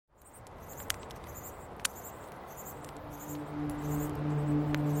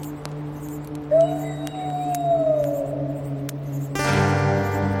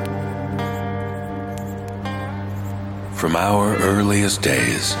From our earliest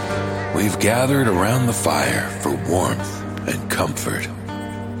days, we've gathered around the fire for warmth and comfort.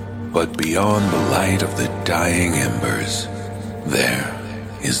 But beyond the light of the dying embers, there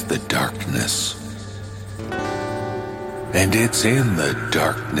is the darkness. And it's in the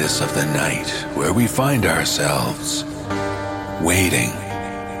darkness of the night where we find ourselves, waiting,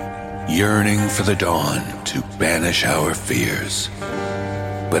 yearning for the dawn to banish our fears.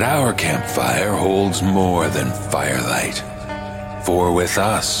 But our campfire holds more than firelight. For with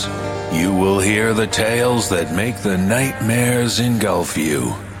us, you will hear the tales that make the nightmares engulf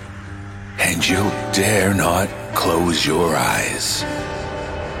you. And you'll dare not close your eyes.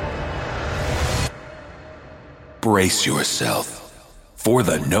 Brace yourself for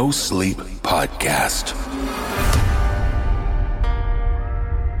the No Sleep Podcast.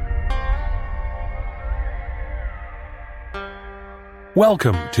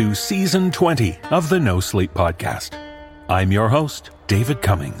 Welcome to Season 20 of the No Sleep Podcast. I'm your host, David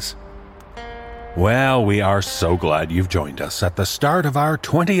Cummings. Well, we are so glad you've joined us at the start of our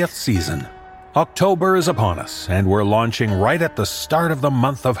 20th season. October is upon us, and we're launching right at the start of the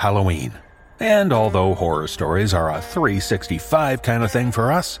month of Halloween. And although horror stories are a 365 kind of thing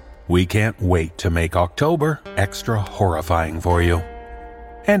for us, we can't wait to make October extra horrifying for you.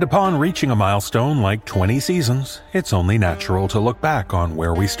 And upon reaching a milestone like 20 seasons, it's only natural to look back on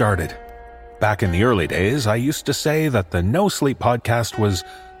where we started. Back in the early days, I used to say that the No Sleep Podcast was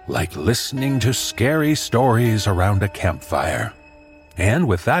like listening to scary stories around a campfire. And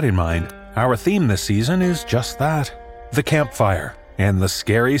with that in mind, our theme this season is just that, the campfire, and the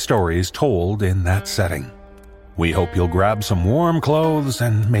scary stories told in that setting. We hope you'll grab some warm clothes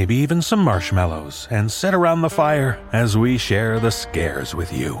and maybe even some marshmallows and sit around the fire as we share the scares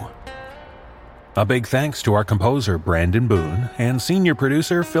with you. A big thanks to our composer Brandon Boone and senior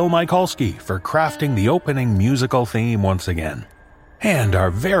producer Phil Mikulski for crafting the opening musical theme once again. And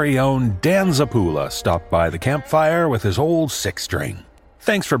our very own Dan Zapula stopped by the campfire with his old six-string.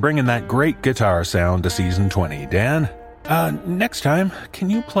 Thanks for bringing that great guitar sound to Season 20, Dan. Next time, can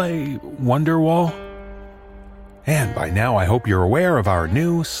you play Wonderwall? And by now I hope you're aware of our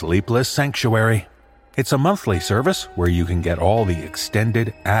new Sleepless Sanctuary. It's a monthly service where you can get all the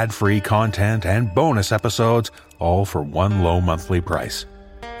extended, ad-free content and bonus episodes all for one low monthly price.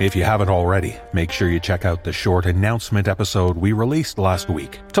 If you haven't already, make sure you check out the short announcement episode we released last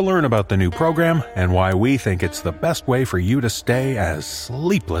week to learn about the new program and why we think it's the best way for you to stay as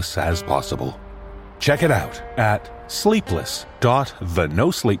sleepless as possible. Check it out at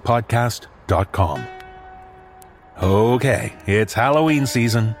sleepless.thenosleeppodcast.com. Okay, it's Halloween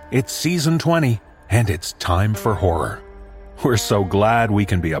season, it's Season 20, and it's time for horror. We're so glad we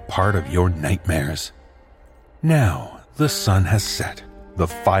can be a part of your nightmares. Now, the sun has set, the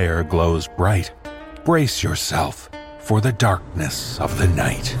fire glows bright. Brace yourself for the darkness of the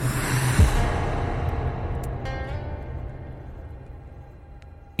night.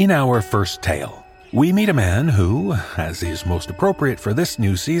 In our first tale, we meet a man who, as is most appropriate for this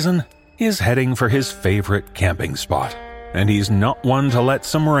new season, is heading for his favorite camping spot, and he's not one to let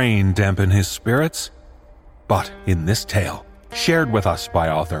some rain dampen his spirits. But in this tale, shared with us by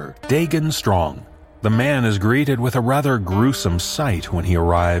author Dagan Strong, the man is greeted with a rather gruesome sight when he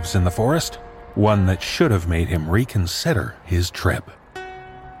arrives in the forest, one that should have made him reconsider his trip.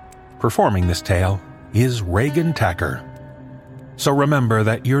 Performing this tale is Reagan Tacker. So remember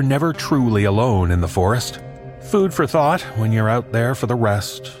that you're never truly alone in the forest. Food for thought when you're out there for the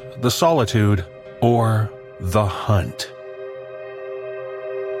rest, the solitude, or the hunt.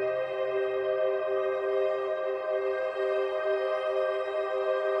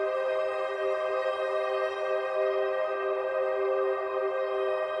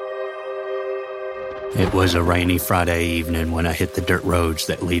 It was a rainy Friday evening when I hit the dirt roads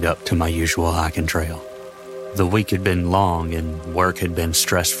that lead up to my usual hiking trail. The week had been long and work had been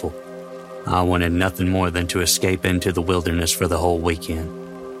stressful. I wanted nothing more than to escape into the wilderness for the whole weekend.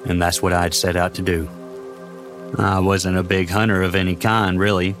 And that's what I'd set out to do. I wasn't a big hunter of any kind,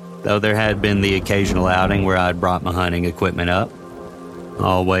 really, though there had been the occasional outing where I'd brought my hunting equipment up.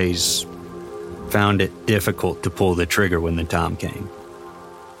 Always found it difficult to pull the trigger when the time came.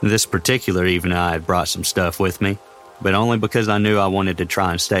 This particular evening I had brought some stuff with me, but only because I knew I wanted to try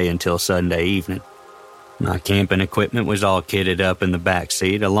and stay until Sunday evening. My camping equipment was all kitted up in the back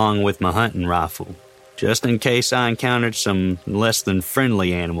seat along with my hunting rifle, just in case I encountered some less than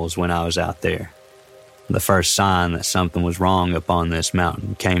friendly animals when I was out there. The first sign that something was wrong up on this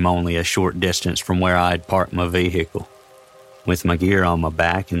mountain came only a short distance from where I had parked my vehicle. With my gear on my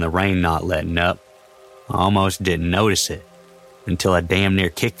back and the rain not letting up, I almost didn't notice it until I damn near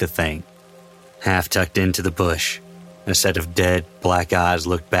kicked the thing, half tucked into the bush, A set of dead, black eyes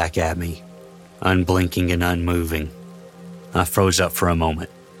looked back at me, unblinking and unmoving. I froze up for a moment,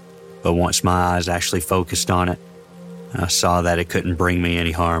 but once my eyes actually focused on it, I saw that it couldn't bring me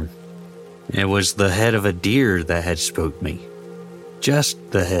any harm. It was the head of a deer that had spooked me.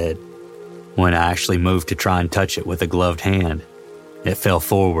 Just the head. When I actually moved to try and touch it with a gloved hand, it fell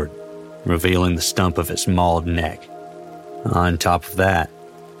forward, revealing the stump of its mauled neck. On top of that,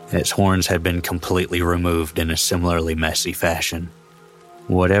 its horns had been completely removed in a similarly messy fashion.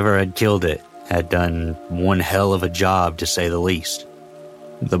 Whatever had killed it had done one hell of a job, to say the least.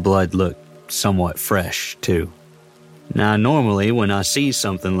 The blood looked somewhat fresh, too. Now, normally when I see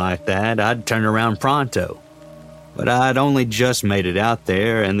something like that, I'd turn around pronto. But I'd only just made it out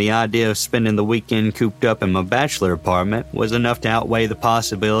there, and the idea of spending the weekend cooped up in my bachelor apartment was enough to outweigh the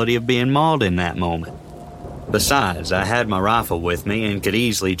possibility of being mauled in that moment. Besides, I had my rifle with me and could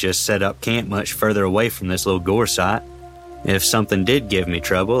easily just set up camp much further away from this little gore site. If something did give me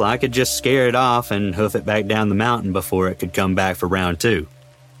trouble, I could just scare it off and hoof it back down the mountain before it could come back for round 2.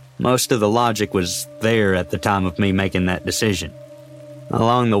 Most of the logic was there at the time of me making that decision.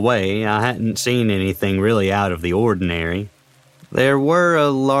 Along the way, I hadn't seen anything really out of the ordinary. There were a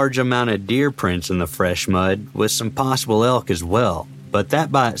large amount of deer prints in the fresh mud, with some possible elk as well, but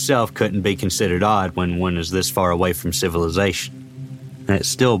that by itself couldn't be considered odd when one is this far away from civilization. It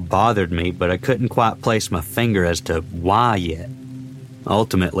still bothered me, but I couldn't quite place my finger as to why yet.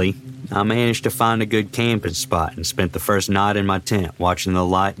 Ultimately, I managed to find a good camping spot and spent the first night in my tent watching the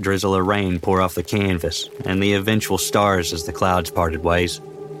light drizzle of rain pour off the canvas and the eventual stars as the clouds parted ways.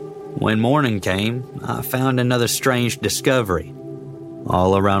 When morning came, I found another strange discovery.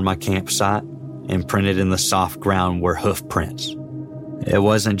 All around my campsite, imprinted in the soft ground, were hoof prints. It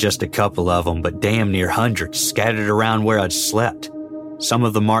wasn't just a couple of them, but damn near hundreds scattered around where I'd slept. Some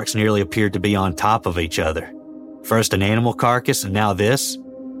of the marks nearly appeared to be on top of each other. First an animal carcass and now this.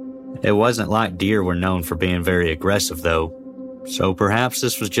 It wasn't like deer were known for being very aggressive, though, so perhaps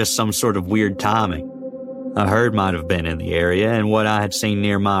this was just some sort of weird timing. A herd might have been in the area, and what I had seen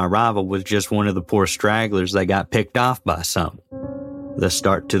near my arrival was just one of the poor stragglers that got picked off by some. The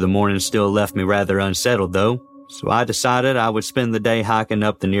start to the morning still left me rather unsettled, though, so I decided I would spend the day hiking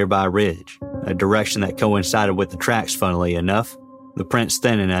up the nearby ridge, a direction that coincided with the tracks, funnily enough, the prints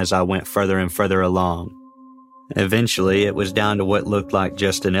thinning as I went further and further along. Eventually, it was down to what looked like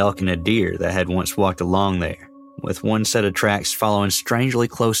just an elk and a deer that had once walked along there, with one set of tracks following strangely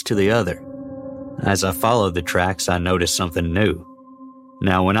close to the other. As I followed the tracks, I noticed something new.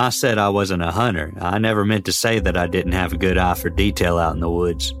 Now, when I said I wasn't a hunter, I never meant to say that I didn't have a good eye for detail out in the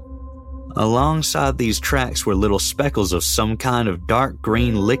woods. Alongside these tracks were little speckles of some kind of dark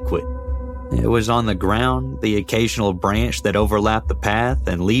green liquid. It was on the ground, the occasional branch that overlapped the path,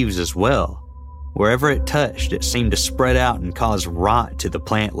 and leaves as well. Wherever it touched, it seemed to spread out and cause rot to the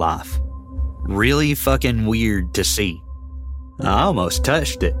plant life. Really fucking weird to see. I almost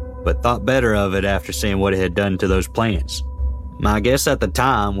touched it, but thought better of it after seeing what it had done to those plants. My guess at the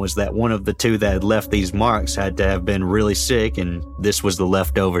time was that one of the two that had left these marks had to have been really sick, and this was the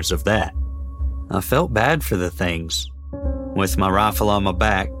leftovers of that. I felt bad for the things. With my rifle on my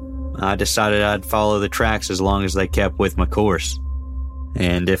back, I decided I'd follow the tracks as long as they kept with my course.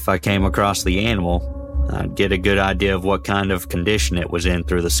 And if I came across the animal, I'd get a good idea of what kind of condition it was in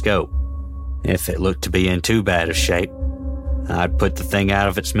through the scope. If it looked to be in too bad of shape, I'd put the thing out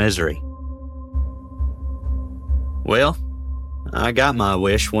of its misery. Well, I got my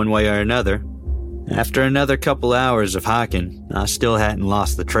wish one way or another. After another couple hours of hiking, I still hadn't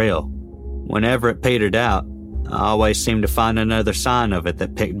lost the trail. Whenever it petered out, I always seemed to find another sign of it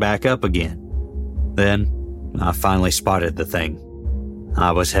that picked back up again. Then, I finally spotted the thing.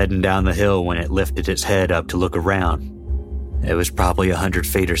 I was heading down the hill when it lifted its head up to look around. It was probably 100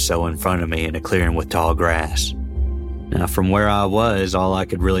 feet or so in front of me in a clearing with tall grass. Now, from where I was, all I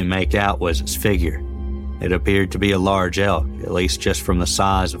could really make out was its figure. It appeared to be a large elk, at least just from the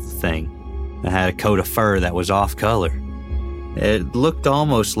size of the thing. It had a coat of fur that was off color. It looked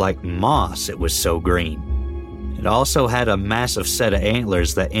almost like moss, it was so green. It also had a massive set of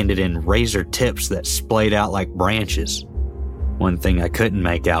antlers that ended in razor tips that splayed out like branches. One thing I couldn't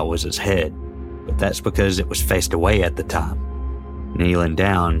make out was its head, but that's because it was faced away at the time. Kneeling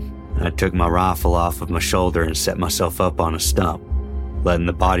down, I took my rifle off of my shoulder and set myself up on a stump, letting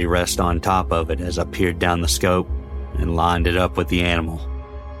the body rest on top of it as I peered down the scope and lined it up with the animal.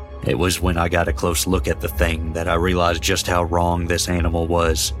 It was when I got a close look at the thing that I realized just how wrong this animal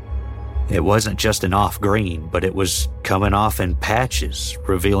was. It wasn't just an off-green, but it was coming off in patches,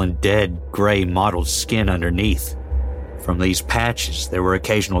 revealing dead, gray, mottled skin underneath. From these patches, there were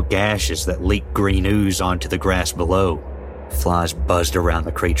occasional gashes that leaked green ooze onto the grass below. Flies buzzed around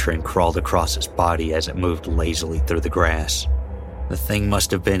the creature and crawled across its body as it moved lazily through the grass. The thing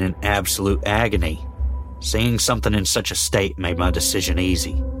must have been in absolute agony. Seeing something in such a state made my decision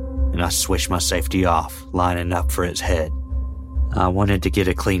easy, and I switched my safety off, lining up for its head. I wanted to get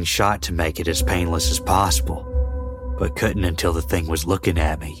a clean shot to make it as painless as possible, but couldn't until the thing was looking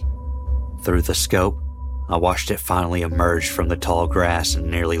at me. Through the scope, I watched it finally emerge from the tall grass and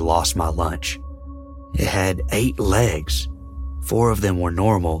nearly lost my lunch. It had 8 legs. 4 of them were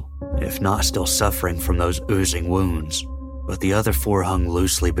normal, if not still suffering from those oozing wounds, but the other 4 hung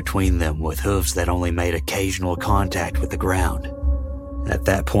loosely between them with hooves that only made occasional contact with the ground. At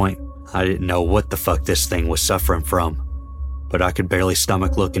that point, I didn't know what the fuck this thing was suffering from, but I could barely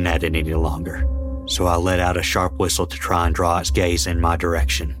stomach looking at it any longer, so I let out a sharp whistle to try and draw its gaze in my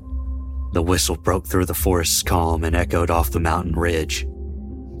direction. The whistle broke through the forest's calm and echoed off the mountain ridge.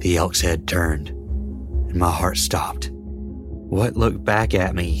 The elk's head turned, and my heart stopped. What looked back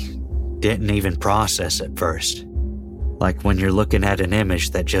at me didn't even process at first. Like when you're looking at an image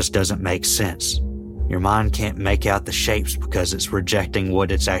that just doesn't make sense. Your mind can't make out the shapes because it's rejecting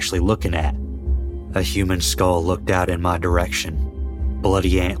what it's actually looking at. A human skull looked out in my direction,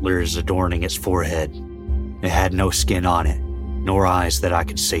 bloody antlers adorning its forehead. It had no skin on it, nor eyes that I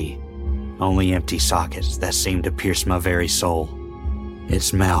could see, only empty sockets that seemed to pierce my very soul.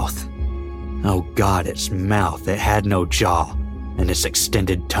 Its mouth. Oh God, its mouth. It had no jaw, and its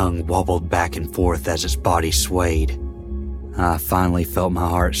extended tongue wobbled back and forth as its body swayed. I finally felt my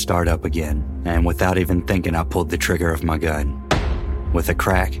heart start up again, and without even thinking, I pulled the trigger of my gun. With a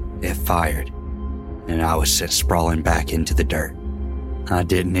crack, it fired, and I was sent sprawling back into the dirt. I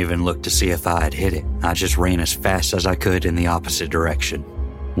didn't even look to see if I had hit it. I just ran as fast as I could in the opposite direction.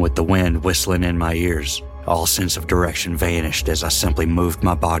 With the wind whistling in my ears, all sense of direction vanished as I simply moved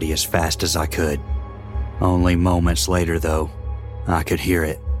my body as fast as I could. Only moments later, though, I could hear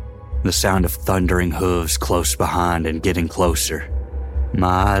it. The sound of thundering hooves close behind and getting closer. My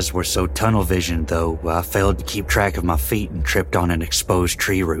eyes were so tunnel-visioned, though, I failed to keep track of my feet and tripped on an exposed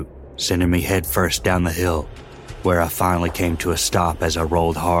tree root, sending me headfirst down the hill, where I finally came to a stop as I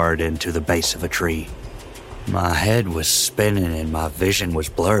rolled hard into the base of a tree. My head was spinning and my vision was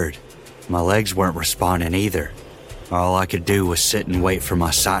blurred. My legs weren't responding either. All I could do was sit and wait for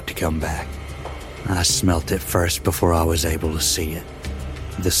my sight to come back. I smelt it first before I was able to see it.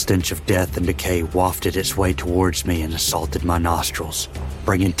 The stench of death and decay wafted its way towards me and assaulted my nostrils,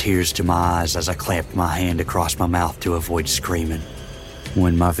 bringing tears to my eyes as I clamped my hand across my mouth to avoid screaming.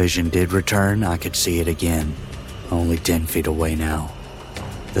 When my vision did return, I could see it again, only 10 feet away now.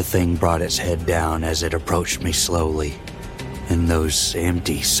 The thing brought its head down as it approached me slowly. In those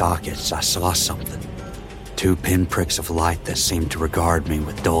empty sockets, I saw something. 2 pinpricks of light that seemed to regard me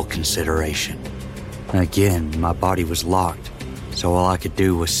with dull consideration. Again, my body was locked, so all I could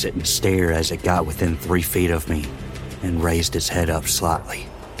do was sit and stare as it got within 3 feet of me and raised its head up slightly.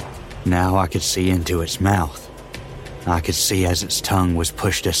 Now I could see into its mouth. I could see as its tongue was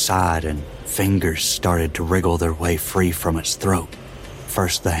pushed aside and fingers started to wriggle their way free from its throat.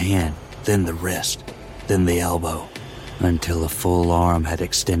 First the hand, then the wrist, then the elbow, until a full arm had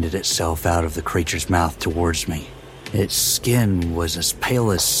extended itself out of the creature's mouth towards me. Its skin was as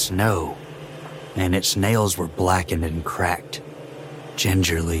pale as snow, and its nails were blackened and cracked.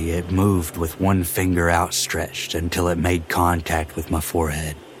 Gingerly, it moved with one finger outstretched until it made contact with my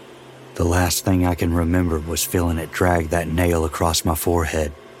forehead. The last thing I can remember was feeling it drag that nail across my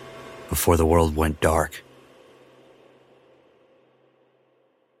forehead before the world went dark.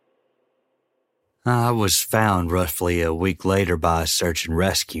 I was found roughly a week later by a search and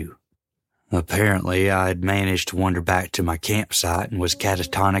rescue. Apparently, I had managed to wander back to my campsite and was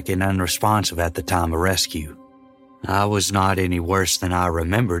catatonic and unresponsive at the time of rescue. I was not any worse than I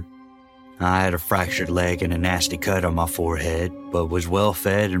remembered. I had a fractured leg and a nasty cut on my forehead, but was well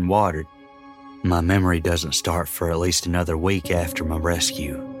fed and watered. My memory doesn't start for at least another week after my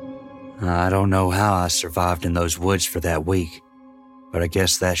rescue. I don't know how I survived in those woods for that week, but I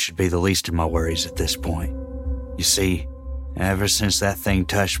guess that should be the least of my worries at this point. You see, ever since that thing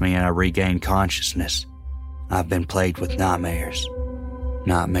touched me and I regained consciousness, I've been plagued with nightmares.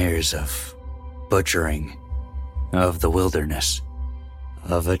 Nightmares of butchering, of the wilderness,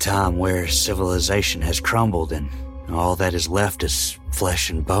 of a time where civilization has crumbled and all that is left is flesh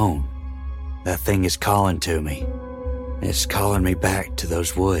and bone. That thing is calling to me. It's calling me back to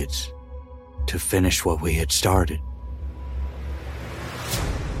those woods to finish what we had started.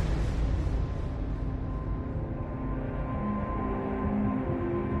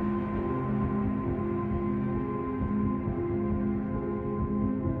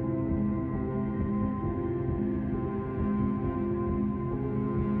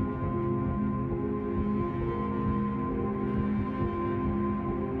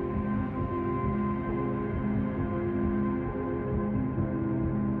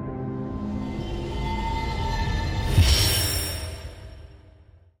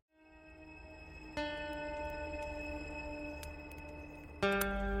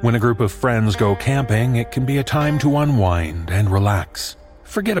 When a group of friends go camping, it can be a time to unwind and relax.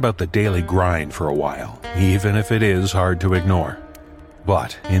 Forget about the daily grind for a while, even if it is hard to ignore.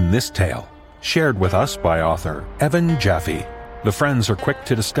 But in this tale, shared with us by author Evan Jaffe, the friends are quick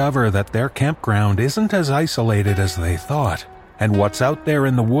to discover that their campground isn't as isolated as they thought, and what's out there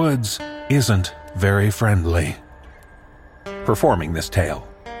in the woods isn't very friendly. Performing this tale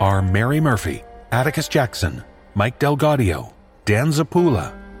are Mary Murphy, Atticus Jackson, Mike Delgadio, Dan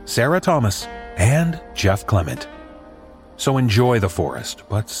Zapula, Sarah Thomas, and Jeff Clement. So enjoy the forest,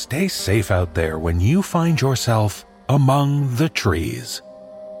 but stay safe out there when you find yourself among the trees.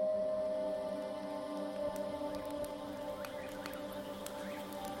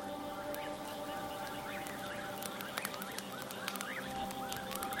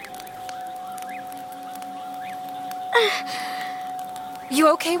 You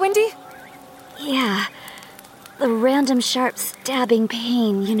okay, Wendy? Yeah. The random sharp stabbing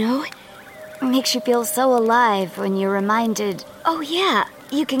pain, you know? Makes you feel so alive when you're reminded, oh yeah,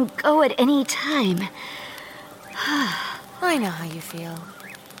 you can go at any time. I know how you feel.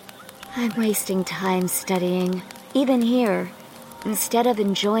 I'm wasting time studying, even here, instead of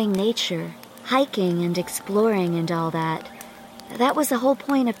enjoying nature, hiking and exploring and all that. That was the whole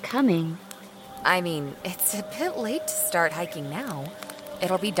point of coming. I mean, it's a bit late to start hiking now.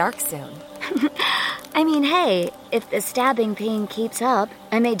 It'll be dark soon. I mean, hey, if the stabbing pain keeps up,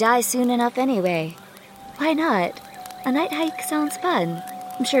 I may die soon enough anyway. Why not? A night hike sounds fun.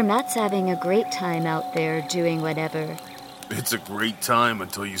 I'm sure Matt's having a great time out there doing whatever. It's a great time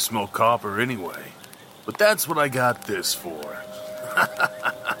until you smell copper anyway. But that's what I got this for.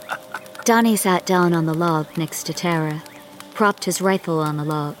 Donnie sat down on the log next to Tara, propped his rifle on the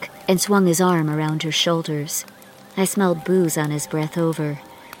log, and swung his arm around her shoulders. I smelled booze on his breath over,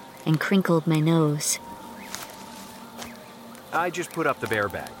 and crinkled my nose. I just put up the bear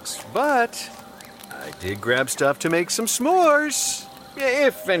bags, but I did grab stuff to make some s'mores. Yeah,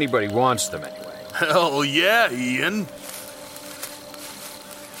 if anybody wants them anyway. Hell yeah, Ian.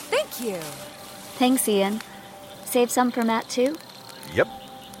 Thank you. Thanks, Ian. Save some for Matt, too? Yep.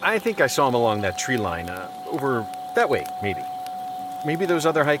 I think I saw him along that tree line, over that way, maybe. Maybe those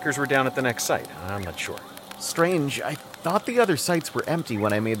other hikers were down at the next site. I'm not sure. Strange, I thought the other sites were empty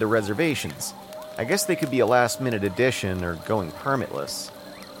when I made the reservations. I guess they could be a last-minute addition or going permitless.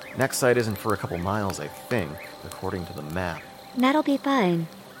 Next site isn't for a couple miles, I think, according to the map. Matt'll be fine.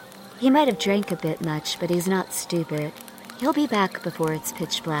 He might have drank a bit much, but he's not stupid. He'll be back before it's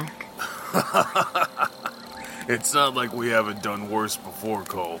pitch black. It's not like we haven't done worse before,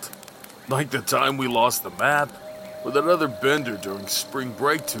 Colt. Like the time we lost the map, or that other bender during spring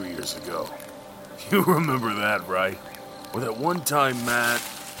break 2 years ago. You remember that, right? Or that one time Matt...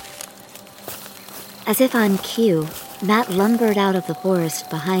 As if on cue, Matt lumbered out of the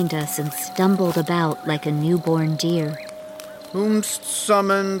forest behind us and stumbled about like a newborn deer. Whomst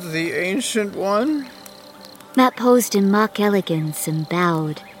summoned the Ancient One? Matt posed in mock elegance and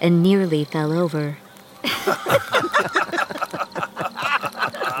bowed and nearly fell over.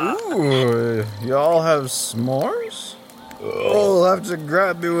 Ooh, y'all have s'mores? I'll have to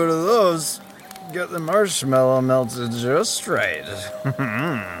grab me one of those. Get the marshmallow melted just right.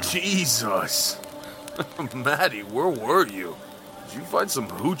 Jesus! Maddie, where were you? Did you find some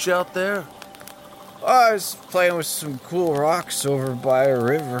hooch out there? I was playing with some cool rocks over by a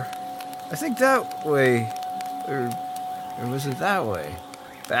river. I think that way. Or was it that way?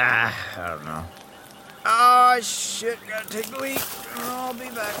 I don't know. Ah, shit, gotta take the lead. I'll be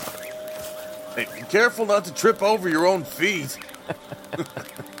back. Hey, be careful not to trip over your own feet.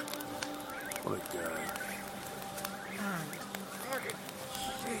 What a guy.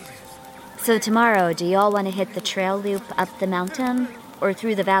 So tomorrow, do y'all want to hit the trail loop up the mountain or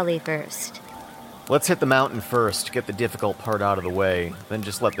through the valley first? Let's hit the mountain first, get the difficult part out of the way, then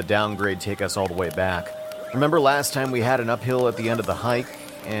just let the downgrade take us all the way back. Remember last time we had an uphill at the end of the hike,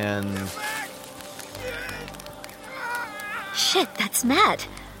 and... Shit, that's Matt.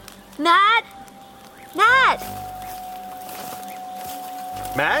 Matt! Matt!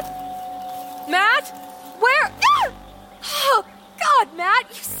 Matt? Matt? Where? Ah! Oh, God, Matt,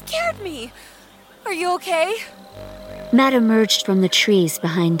 you scared me. Are you okay? Matt emerged from the trees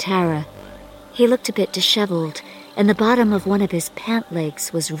behind Tara. He looked a bit disheveled, and the bottom of one of his pant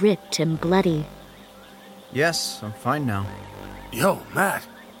legs was ripped and bloody. Yes, I'm fine now. Yo, Matt,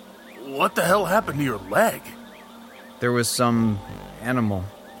 what the hell happened to your leg? There was some animal.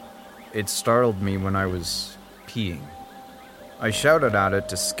 It startled me when I was peeing. I shouted at it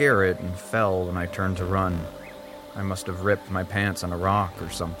to scare it and fell when I turned to run. I must have ripped my pants on a rock or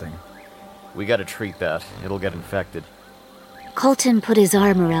something. we gotta treat that. It'll get infected. Colton put his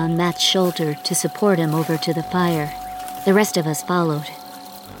arm around Matt's shoulder to support him over to the fire. The rest of us followed.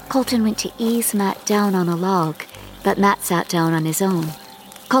 Colton went to ease Matt down on a log, but Matt sat down on his own.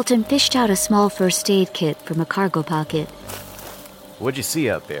 Colton fished out a small first aid kit from a cargo pocket. What'd you see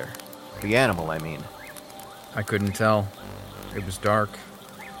out there? The animal, I mean. I couldn't tell. It was dark.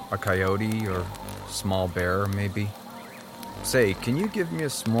 A coyote or small bear, maybe. Say, can you give me a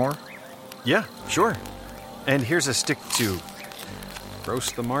s'more? Yeah, sure. And here's a stick to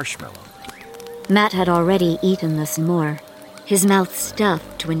roast the marshmallow. Matt had already eaten the s'more, his mouth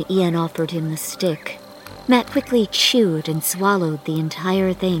stuffed when Ian offered him the stick. Matt quickly chewed and swallowed the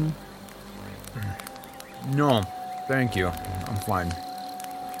entire thing. No, thank you. I'm fine.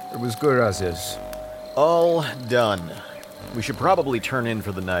 It was good as is. All done. We should probably turn in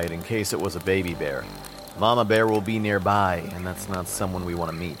for the night in case it was a baby bear. Mama bear will be nearby, and that's not someone we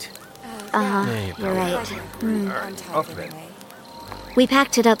want to meet. You're right. Off to bed. We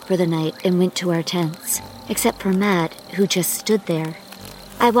packed it up for the night and went to our tents, except for Matt, who just stood there.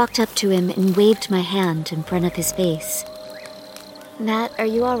 I walked up to him and waved my hand in front of his face. Matt, are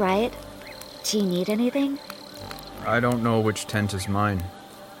you all right? Do you need anything? I don't know which tent is mine.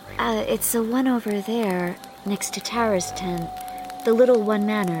 It's the one over there, next to Tara's tent. The little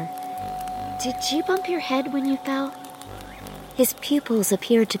one-manor. Did you bump your head when you fell? His pupils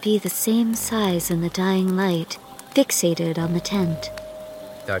appeared to be the same size in the dying light, fixated on the tent.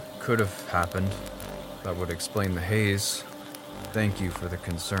 That could have happened. That would explain the haze. Thank you for the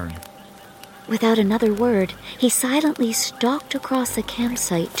concern. Without another word, he silently stalked across the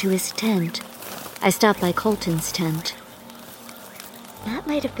campsite to his tent. I stopped by Colton's tent. Matt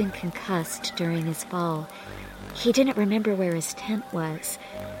might have been concussed during his fall. He didn't remember where his tent was.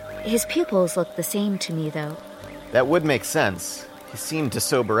 His pupils looked the same to me, though. That would make sense. He seemed to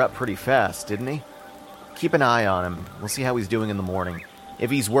sober up pretty fast, didn't he? Keep an eye on him. We'll see how he's doing in the morning. If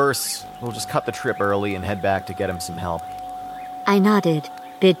he's worse, we'll just cut the trip early and head back to get him some help. I nodded,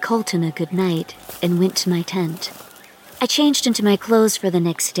 bid Colton a good night, and went to my tent. I changed into my clothes for the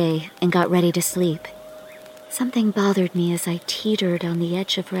next day and got ready to sleep. Something bothered me as I teetered on the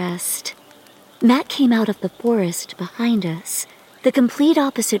edge of rest. Matt came out of the forest behind us, the complete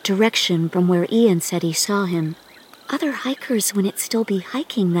opposite direction from where Ian said he saw him. Other hikers wouldn't still be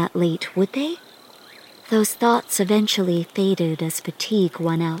hiking that late, would they? Those thoughts eventually faded as fatigue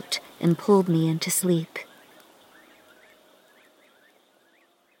won out and pulled me into sleep.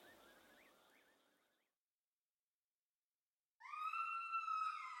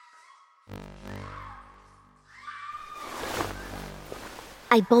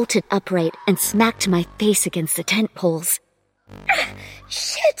 I bolted upright and smacked my face against the tent poles.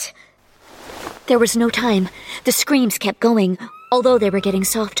 Shit! There was no time. The screams kept going, although they were getting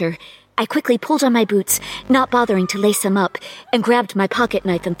softer. I quickly pulled on my boots, not bothering to lace them up, and grabbed my pocket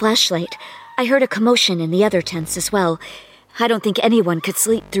knife and flashlight. I heard a commotion in the other tents as well. I don't think anyone could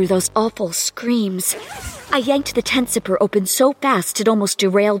sleep through those awful screams. I yanked the tent zipper open so fast it almost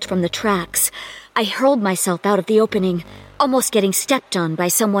derailed from the tracks. I hurled myself out of the opening, almost getting stepped on by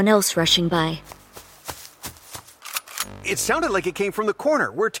someone else rushing by. It sounded like it came from the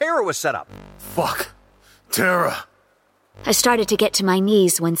corner where Tara was set up. Fuck. Tara. I started to get to my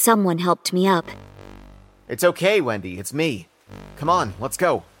knees when someone helped me up. It's okay, Wendy. It's me. Come on, let's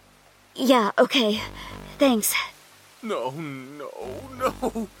go. Yeah, okay. Thanks. No.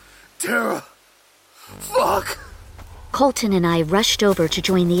 Tara. Fuck. Colton and I rushed over to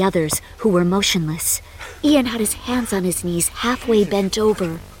join the others, who were motionless. Ian had his hands on his knees, halfway bent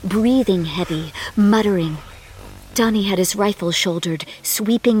over, breathing heavy, muttering. Donnie had his rifle shouldered,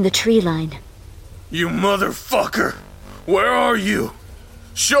 sweeping the tree line. You motherfucker! Where are you?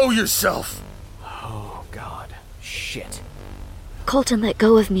 Show yourself! Oh, God. Shit. Colton let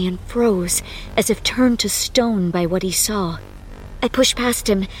go of me and froze, as if turned to stone by what he saw. I pushed past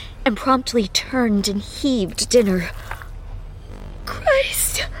him and promptly turned and heaved dinner.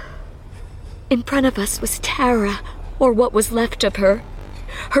 Christ! In front of us was Tara, or what was left of her.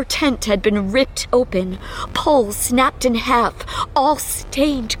 Her tent had been ripped open, poles snapped in half, all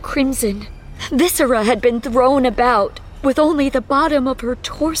stained crimson. Viscera had been thrown about, with only the bottom of her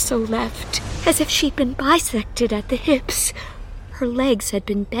torso left, as if she'd been bisected at the hips. Her legs had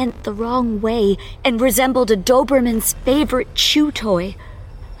been bent the wrong way and resembled a Doberman's favorite chew toy.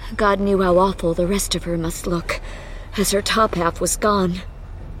 God knew how awful the rest of her must look, as her top half was gone.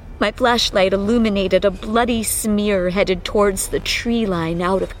 My flashlight illuminated a bloody smear headed towards the tree line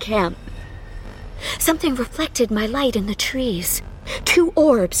out of camp. Something reflected my light in the trees. 2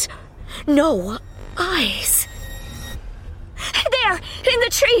 orbs. No eyes. There! In the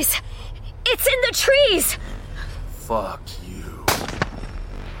trees! It's in the trees! Fuck you.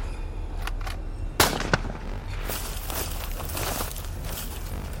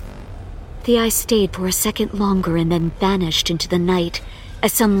 The eyes stayed for a second longer and then vanished into the night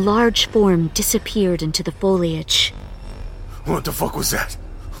as some large form disappeared into the foliage. What the fuck was that?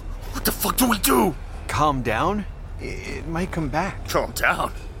 What the fuck do we do? Calm down. It might come back. Calm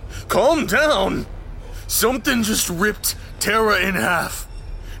down. Calm down! Something just ripped Tara in half.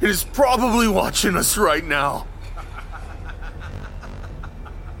 It is probably watching us right now.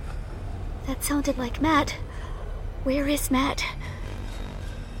 That sounded like Matt. Where is Matt?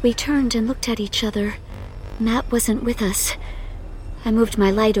 We turned and looked at each other. Matt wasn't with us. I moved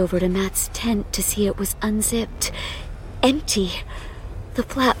my light over to Matt's tent to see it was unzipped. Empty. The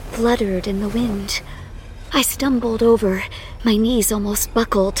flap fluttered in the wind. I stumbled over. My knees almost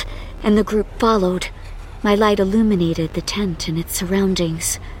buckled, and the group followed. My light illuminated the tent and its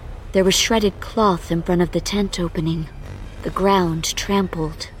surroundings. There was shredded cloth in front of the tent opening. The ground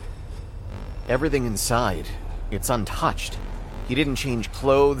trampled. Everything inside, it's untouched. He didn't change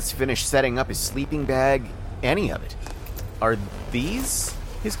clothes, finish setting up his sleeping bag, any of it. Are these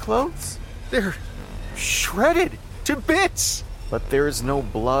his clothes? They're shredded to bits. But there's no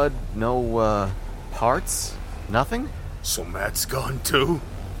blood, no, parts? Nothing? So Matt's gone too?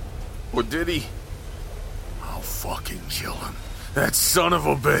 Or did he? I'll fucking kill him. That son of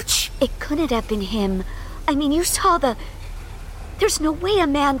a bitch! It couldn't have been him. I mean, you saw the... There's no way a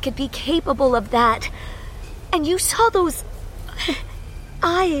man could be capable of that. And you saw those...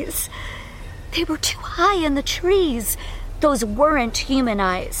 eyes. They were too high in the trees. Those weren't human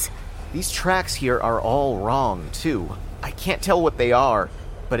eyes. These tracks here are all wrong, too. I can't tell what they are,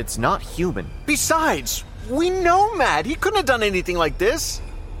 but it's not human. Besides, we know Matt. He couldn't have done anything like this.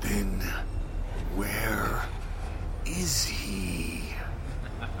 Then where is he?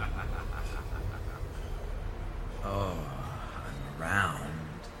 Oh, I'm around.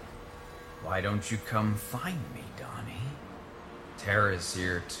 Why don't you come find me, Donnie? Tara's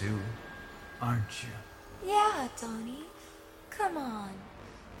here too, aren't you? Yeah, Donnie. Come on.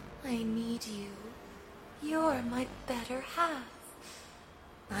 I need you. You're my better half.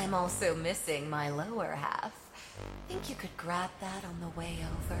 I'm also missing my lower half. Think you could grab that on the way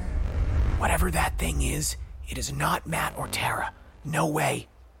over? Whatever that thing is, it is not Matt or Tara. No way.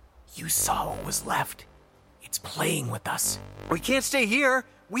 You saw what was left. It's playing with us. We can't stay here.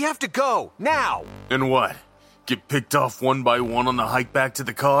 We have to go, now. And what? Get picked off one by one on the hike back to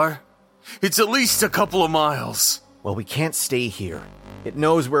the car? It's at least a couple of miles. Well, we can't stay here. It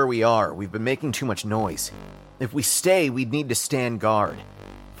knows where we are. We've been making too much noise. If we stay, we'd need to stand guard.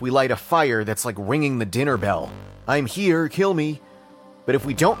 If we light a fire, that's like ringing the dinner bell. I'm here, kill me. But if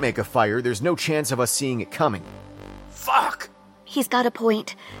we don't make a fire, there's no chance of us seeing it coming. Fuck! He's got a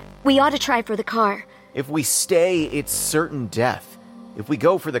point. We ought to try for the car. If we stay, it's certain death. If we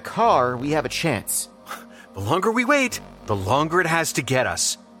go for the car, we have a chance. The longer we wait, the longer it has to get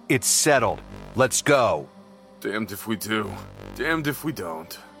us. It's settled. Let's go. Damned if we do. Damned if we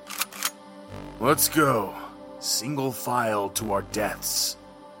don't. Let's go. Single file to our deaths.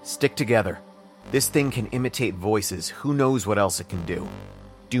 Stick together. This thing can imitate voices. Who knows what else it can do?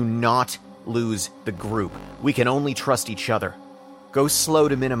 Do not lose the group. We can only trust each other. Go slow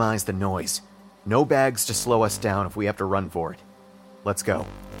to minimize the noise. No bags to slow us down if we have to run for it. Let's go.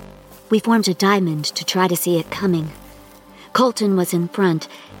 We formed a diamond to try to see it coming. Colton was in front,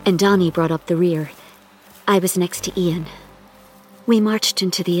 and Donnie brought up the rear. I was next to Ian. We marched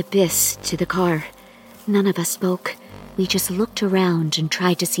into the abyss to the car. None of us spoke. We just looked around and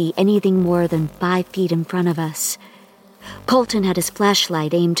tried to see anything more than 5 feet in front of us. Colton had his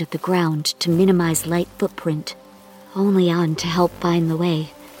flashlight aimed at the ground to minimize light footprint, only on to help find the way.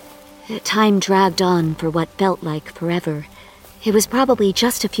 Time dragged on for what felt like forever. It was probably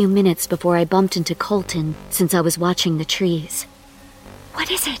just a few minutes before I bumped into Colton, since I was watching the trees.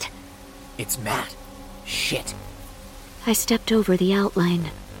 What is it? It's Matt. Shit. I stepped over the outline,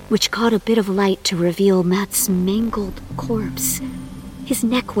 which caught a bit of light to reveal Matt's mangled corpse. His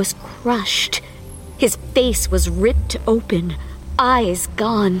neck was crushed. His face was ripped open, eyes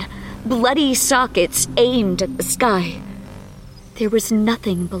gone, bloody sockets aimed at the sky. There was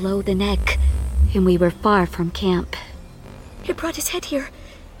nothing below the neck, and we were far from camp. It brought his head here.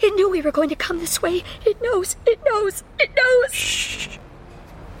 It knew we were going to come this way. It knows, it knows, it knows. Shh.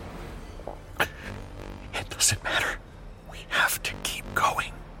 It doesn't matter. We have to keep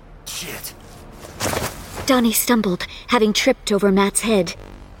going. Shit. Donnie stumbled, having tripped over Matt's head.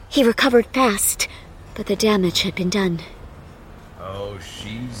 He recovered fast, but the damage had been done. Oh,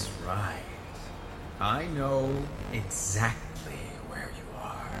 she's right. I know exactly where you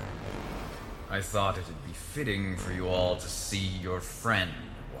are. I thought it'd be fitting for you all to see your friend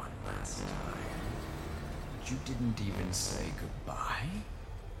one last time. But you didn't even say goodbye.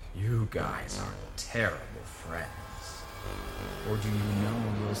 You guys are terrible friends. Or do you know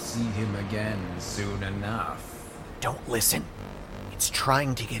you'll see him again soon enough? Don't listen. It's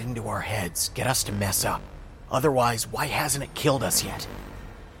trying to get into our heads, get us to mess up. Otherwise, why hasn't it killed us yet?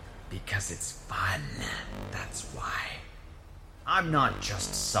 Because it's fun. That's why. I'm not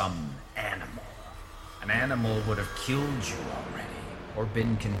just some animal. An animal would have killed you already, or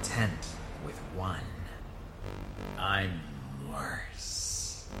been content with one. I'm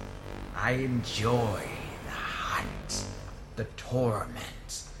worse. I enjoy the hunt, the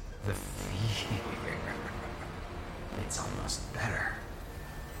torment, the fear. It's almost better.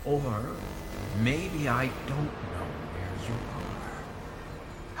 Or maybe I don't know where you are.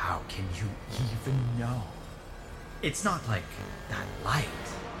 How can you even know? It's not like that light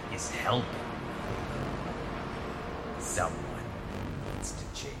is helping. Someone needs to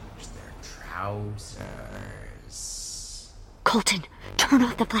change their trousers. Colton, turn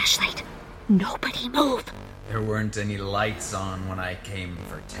off the flashlight. Nobody move. There weren't any lights on when I came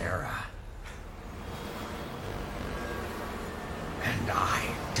for Tara. And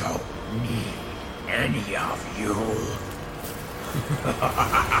I don't need any of you.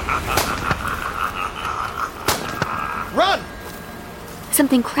 Run!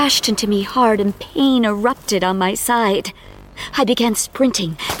 Something crashed into me hard and pain erupted on my side. I began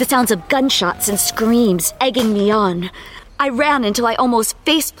sprinting, the sounds of gunshots and screams egging me on. I ran until I almost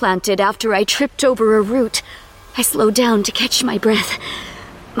face-planted after I tripped over a root. I slowed down to catch my breath.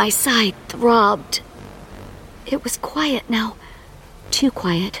 My side throbbed. It was quiet now. Too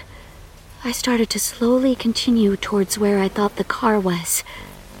quiet. I started to slowly continue towards where I thought the car was.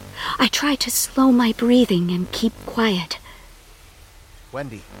 I tried to slow my breathing and keep quiet.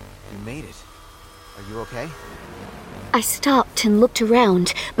 Wendy, you made it. Are you okay? I stopped and looked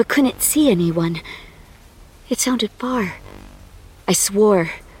around, but couldn't see anyone. It sounded far. I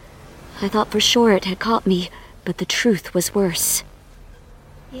swore. I thought for sure it had caught me, but the truth was worse.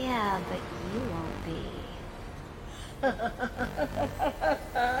 Yeah, but you won't be.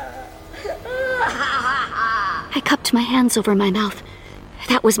 I cupped my hands over my mouth.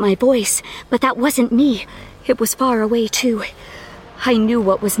 That was my voice, but that wasn't me. It was far away, too. I knew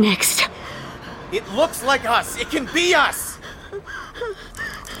what was next. It looks like us! It can be us!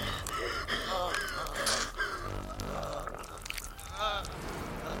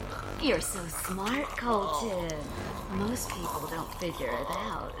 You're so smart, Colton. Most people don't figure it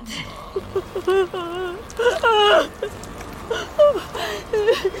out.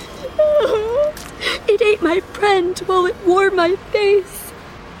 It ate my friend while it wore my face.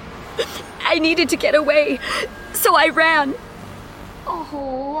 I needed to get away, so I ran.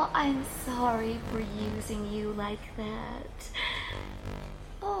 Oh, I'm sorry for using you like that.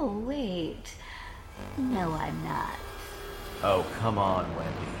 Oh, wait. No, I'm not. Oh, come on,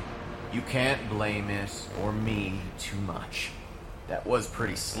 Wendy. You can't blame it, or me, too much. That was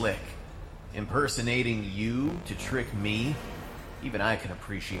pretty slick. Impersonating you to trick me? Even I can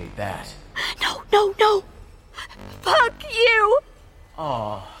appreciate that. No, no, no! Fuck you!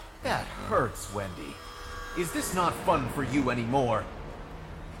 Aw, that hurts, Wendy. Is this not fun for you anymore?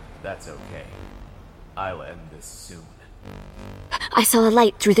 That's okay. I'll end this soon. I saw a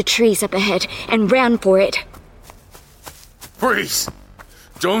light through the trees up ahead and ran for it. Freeze!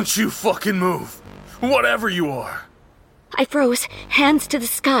 Don't you fucking move! Whatever you are! I froze, hands to the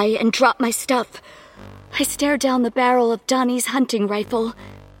sky, and dropped my stuff. I stared down the barrel of Donnie's hunting rifle.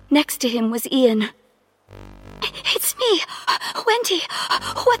 Next to him was Ian. It's me! Wendy!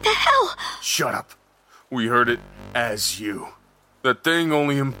 What the hell? Shut up. We heard it as you. That thing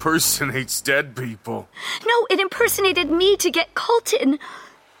only impersonates dead people. No, it impersonated me to get Colton.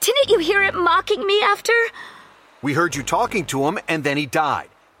 Didn't you hear it mocking me after? We heard you talking to him, and then he died.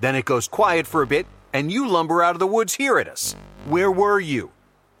 Then it goes quiet for a bit, and you lumber out of the woods here at us. Where were you?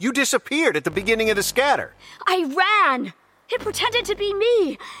 You disappeared at the beginning of the scatter. I ran. It pretended to be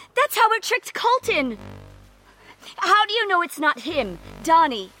me. That's how it tricked Colton. How do you know it's not him,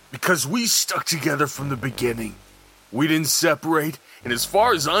 Donnie? Because we stuck together from the beginning. We didn't separate, and as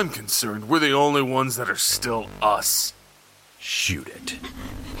far as I'm concerned, we're the only ones that are still us. Shoot it.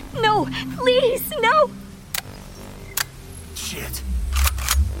 No, please, no. Shit.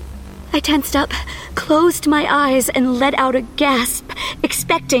 I tensed up, closed my eyes, and let out a gasp,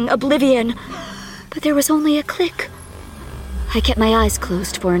 expecting oblivion. But there was only a click. I kept my eyes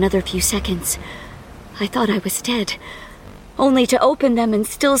closed for another few seconds. I thought I was dead, only to open them and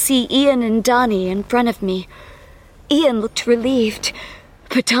still see Ian and Donnie in front of me. Ian looked relieved,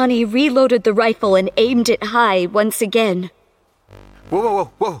 but Donnie reloaded the rifle and aimed it high once again.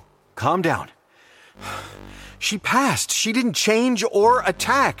 Whoa. Calm down. She passed. She didn't change or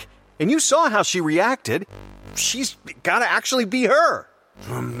attack. And you saw how she reacted. She's gotta actually be her.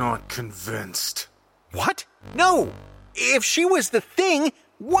 I'm not convinced. What? No! If she was the thing,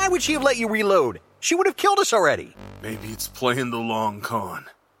 why would she have let you reload? She would have killed us already. Maybe it's playing the long con,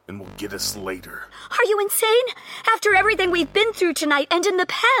 and will get us later. Are you insane? After everything we've been through tonight and in the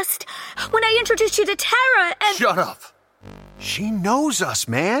past, when I introduced you to Tara and... Shut up! She knows us,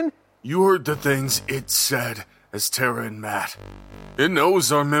 man. You heard the things it said as Tara and Matt. It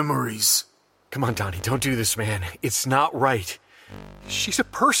knows our memories. Come on, Donnie, don't do this, man. It's not right. She's a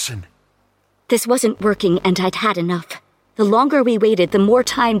person. This wasn't working and I'd had enough. The longer we waited, the more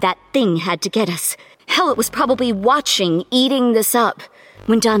time that thing had to get us. Hell, it was probably watching, eating this up.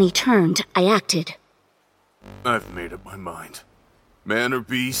 When Donnie turned, I acted. I've made up my mind. Man or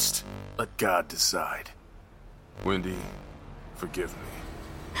beast, let God decide. Wendy, forgive me.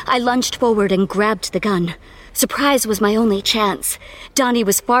 I lunged forward and grabbed the gun. Surprise was my only chance. Donnie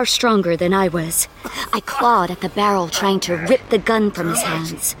was far stronger than I was. I clawed at the barrel, trying to rip the gun from his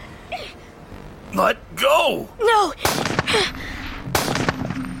hands. Let go! No!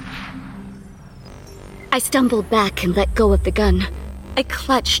 I stumbled back and let go of the gun. I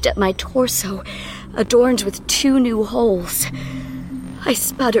clutched at my torso, adorned with 2 new holes. I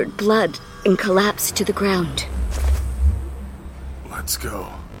sputtered blood and collapsed to the ground. Let's go.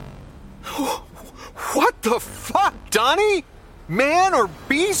 What the fuck, Donnie? Man or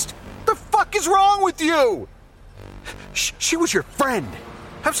beast? The fuck is wrong with you? She was your friend.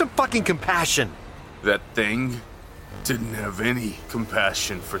 Have some fucking compassion. That thing didn't have any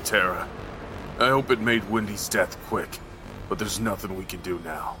compassion for Tara. I hope it made Wendy's death quick, but there's nothing we can do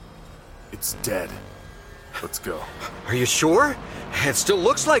now. It's dead. Let's go. Are you sure? It still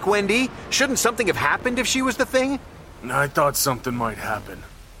looks like Wendy. Shouldn't something have happened if she was the thing? I thought something might happen,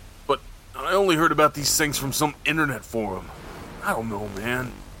 but I only heard about these things from some internet forum. I don't know,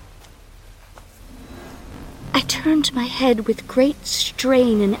 man. I turned my head with great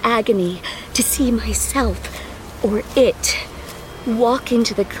strain and agony to see myself, or it, walk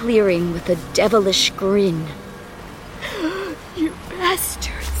into the clearing with a devilish grin. You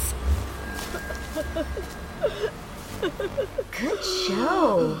bastards. Good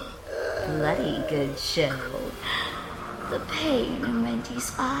show. Bloody good show. The pain in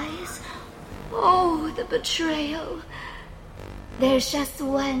Wendy's eyes. Oh, the betrayal. There's just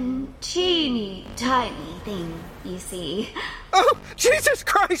one teeny tiny thing, you see. Oh, Jesus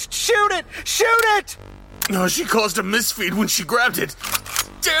Christ! Shoot it! Shoot it! No, she caused a misfeed when she grabbed it.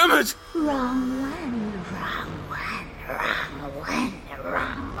 Damn it! Wrong one, wrong one, wrong one,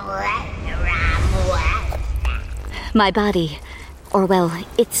 wrong one, wrong one. My body, or well,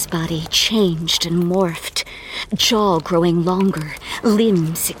 its body, changed and morphed. Jaw growing longer,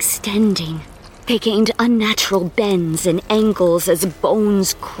 limbs extending. They gained unnatural bends and angles as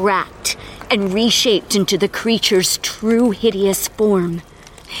bones cracked and reshaped into the creature's true hideous form.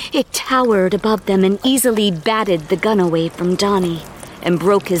 It towered above them and easily batted the gun away from Donnie and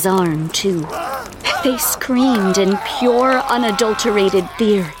broke his arm, too. They screamed in pure, unadulterated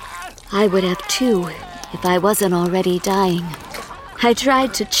fear. I would have, too, if I wasn't already dying. I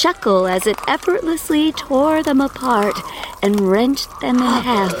tried to chuckle as it effortlessly tore them apart and rent them in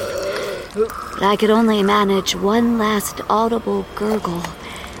half. But I could only manage one last audible gurgle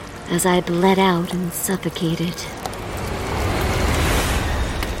as I bled out and suffocated.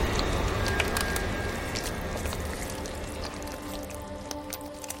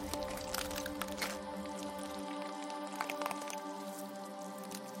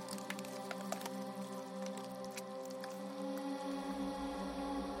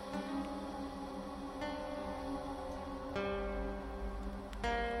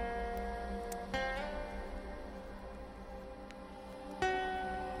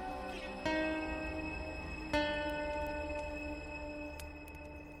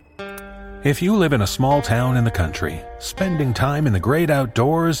 If you live in a small town in the country, spending time in the great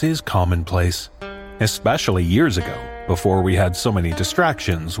outdoors is commonplace. Especially years ago, before we had so many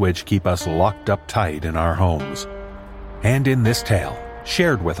distractions which keep us locked up tight in our homes. And in this tale,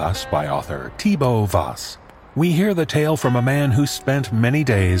 shared with us by author Thibaut Voss, we hear the tale from a man who spent many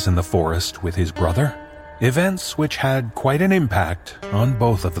days in the forest with his brother, events which had quite an impact on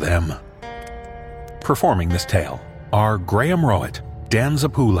both of them. Performing this tale are Graham Rowett, Dan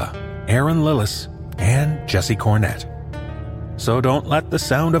Zapula, Aaron Lillis, and Jesse Cornett. So don't let the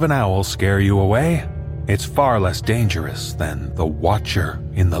sound of an owl scare you away. It's far less dangerous than the Watcher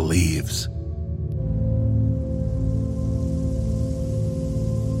in the Leaves.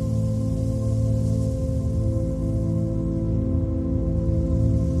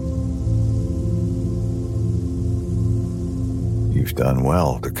 done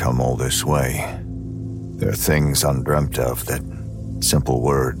well to come all this way. There are things undreamt of that simple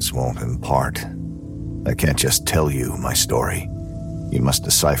words won't impart. I can't just tell you my story. You must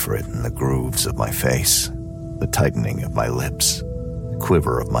decipher it in the grooves of my face, the tightening of my lips, the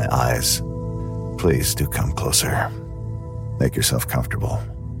quiver of my eyes. Please do come closer. Make yourself comfortable.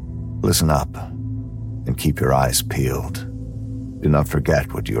 Listen up, and keep your eyes peeled. Do not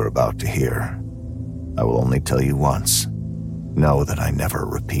forget what you are about to hear. I will only tell you once. Know that I never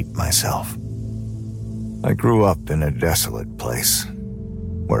repeat myself. I grew up in a desolate place.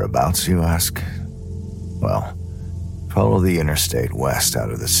 Whereabouts, you ask? Well, follow the interstate west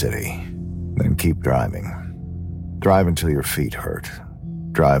out of the city, then keep driving. Drive until your feet hurt.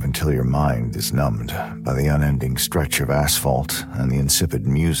 Drive until your mind is numbed by the unending stretch of asphalt and the insipid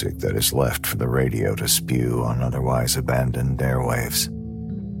music that is left for the radio to spew on otherwise abandoned airwaves.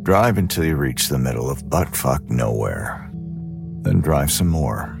 Drive until you reach the middle of buttfuck nowhere. Then drive some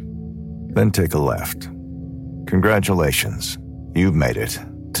more. Then take a left. Congratulations, you've made it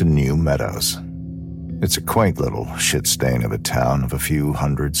to New Meadows. It's a quaint little shit stain of a town of a few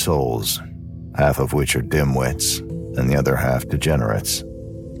hundred souls, half of which are dimwits and the other half degenerates.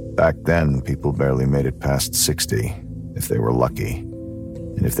 Back then, people barely made it past 60, if they were lucky.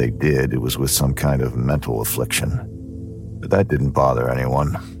 And if they did, it was with some kind of mental affliction. But that didn't bother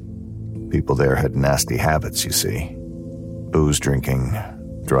anyone. People there had nasty habits, you see. Booze drinking,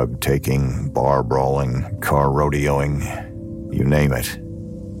 drug taking, bar brawling, car rodeoing, you name it.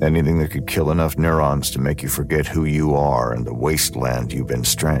 Anything that could kill enough neurons to make you forget who you are and the wasteland you've been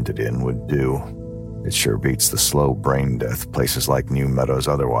stranded in would do. It sure beats the slow brain death places like New Meadows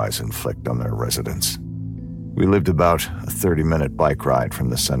otherwise inflict on their residents. We lived about a 30-minute bike ride from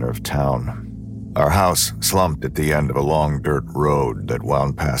the center of town. Our house slumped at the end of a long dirt road that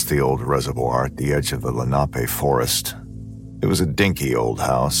wound past the old reservoir at the edge of the Lenape forest. It was a dinky old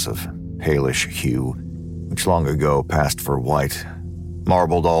house of palish hue, which long ago passed for white,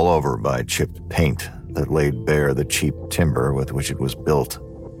 marbled all over by chipped paint that laid bare the cheap timber with which it was built.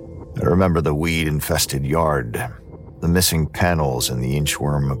 I remember the weed-infested yard, the missing panels and the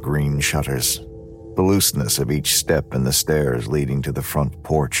inchworm of green shutters, the looseness of each step in the stairs leading to the front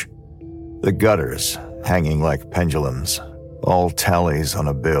porch, the gutters hanging like pendulums, all tallies on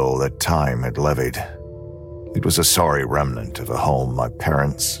a bill that time had levied. It was a sorry remnant of a home my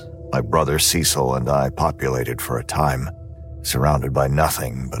parents, my brother Cecil, and I populated for a time, surrounded by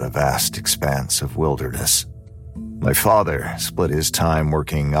nothing but a vast expanse of wilderness. My father split his time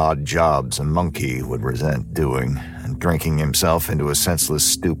working odd jobs a monkey would resent doing, and drinking himself into a senseless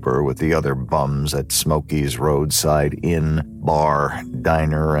stupor with the other bums at Smokey's roadside inn, bar,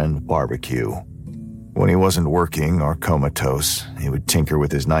 diner, and barbecue. When he wasn't working or comatose, he would tinker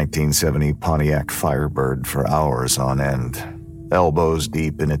with his 1970 Pontiac Firebird for hours on end, elbows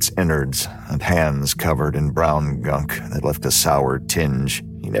deep in its innards and hands covered in brown gunk that left a sour tinge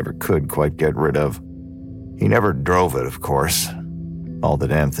he never could quite get rid of. He never drove it, of course. All the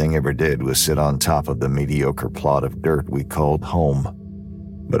damn thing ever did was sit on top of the mediocre plot of dirt we called home.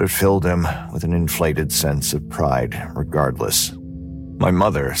 But it filled him with an inflated sense of pride, regardless. My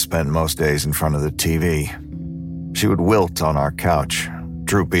mother spent most days in front of the TV. She would wilt on our couch,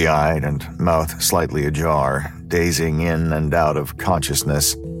 droopy-eyed and mouth slightly ajar, dazing in and out of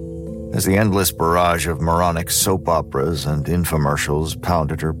consciousness, as the endless barrage of moronic soap operas and infomercials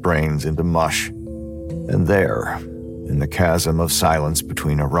pounded her brains into mush. And there, in the chasm of silence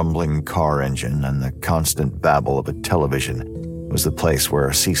between a rumbling car engine and the constant babble of a television, was the place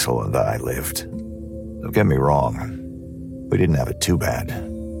where Cecil and I lived. Don't get me wrong, we didn't have it too bad.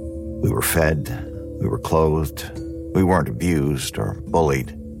 We were fed, we were clothed, we weren't abused or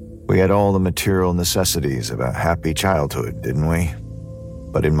bullied. We had all the material necessities of a happy childhood, didn't we?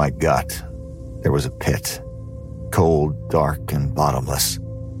 But in my gut, there was a pit, cold, dark, and bottomless.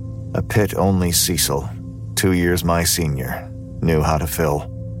 A pit only Cecil, 2 years my senior, knew how to fill.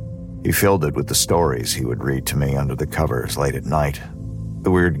 He filled it with the stories he would read to me under the covers late at night,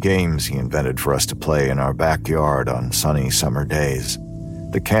 the weird games he invented for us to play in our backyard on sunny summer days,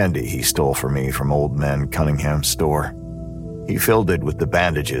 the candy he stole for me from old man Cunningham's store. He filled it with the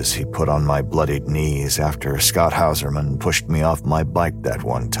bandages he put on my bloodied knees after Scott Hauserman pushed me off my bike that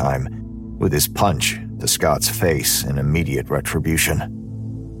one time, with his punch to Scott's face in immediate retribution.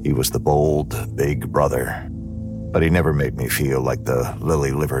 He was the bold, big brother, but he never made me feel like the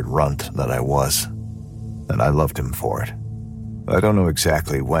lily-livered runt that I was, and I loved him for it. I don't know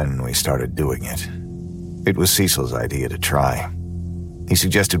exactly when we started doing it. It was Cecil's idea to try. He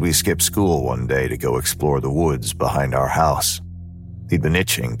suggested we skip school one day to go explore the woods behind our house. He'd been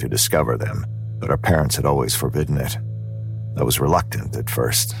itching to discover them, but our parents had always forbidden it. I was reluctant at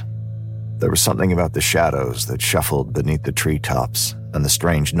first. There was something about the shadows that shuffled beneath the treetops and the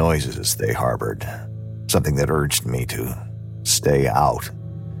strange noises they harbored, something that urged me to stay out.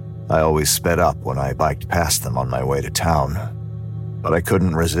 I always sped up when I biked past them on my way to town, but I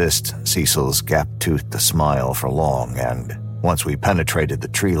couldn't resist Cecil's gap-toothed smile for long, and once we penetrated the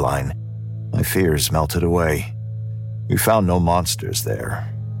tree line, my fears melted away. We found no monsters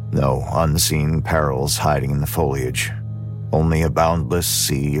there, no unseen perils hiding in the foliage, only a boundless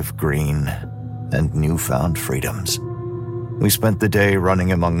sea of green and newfound freedoms. We spent the day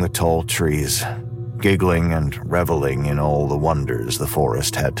running among the tall trees, giggling and reveling in all the wonders the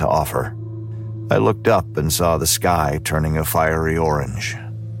forest had to offer. I looked up and saw the sky turning a fiery orange.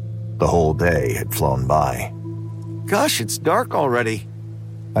 The whole day had flown by. Gosh, it's dark already,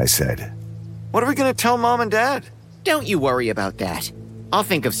 I said. What are we going to tell Mom and Dad? Don't you worry about that. I'll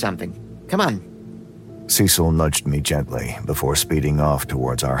think of something. Come on. Cecil nudged me gently before speeding off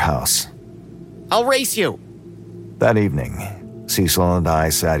towards our house. I'll race you. That evening, Cecil and I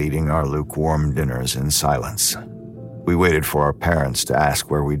sat eating our lukewarm dinners in silence. We waited for our parents to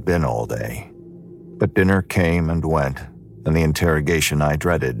ask where we'd been all day. But dinner came and went, and the interrogation I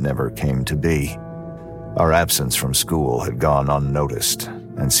dreaded never came to be. Our absence from school had gone unnoticed,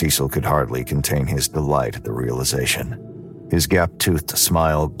 and Cecil could hardly contain his delight at the realization. His gap-toothed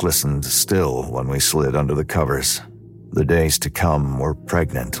smile glistened still when we slid under the covers. The days to come were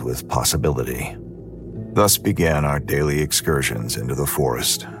pregnant with possibility. Thus began our daily excursions into the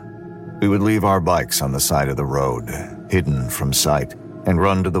forest. We would leave our bikes on the side of the road, hidden from sight, and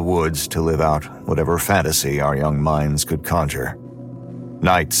run to the woods to live out whatever fantasy our young minds could conjure.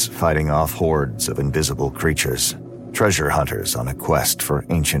 Knights fighting off hordes of invisible creatures, treasure hunters on a quest for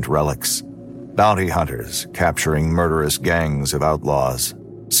ancient relics, bounty hunters capturing murderous gangs of outlaws,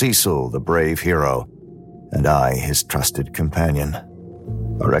 Cecil the brave hero, and I his trusted companion.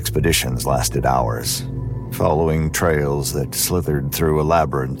 Our expeditions lasted hours, following trails that slithered through a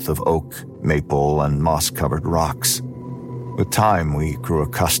labyrinth of oak, maple, and moss-covered rocks. With time, we grew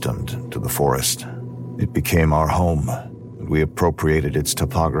accustomed to the forest. It became our home, and we appropriated its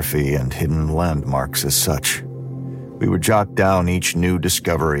topography and hidden landmarks as such. We would jot down each new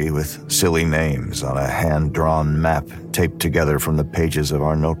discovery with silly names on a hand-drawn map taped together from the pages of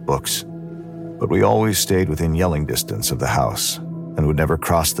our notebooks. But we always stayed within yelling distance of the house, and would never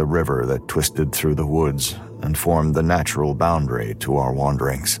cross the river that twisted through the woods and formed the natural boundary to our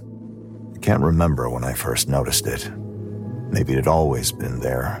wanderings. I can't remember when I first noticed it. Maybe it had always been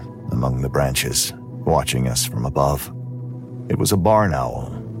there, among the branches, watching us from above. It was a barn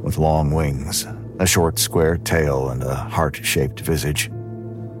owl with long wings, a short square tail, and a heart-shaped visage.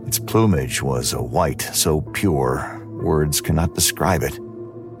 Its plumage was a white so pure, words cannot describe it.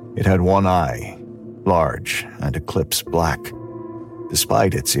 It had one eye, large and eclipse black.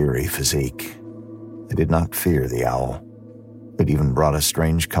 Despite its eerie physique, I did not fear the owl. It even brought a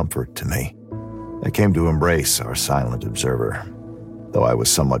strange comfort to me. I came to embrace our silent observer, though I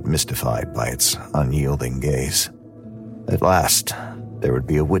was somewhat mystified by its unyielding gaze. At last, there would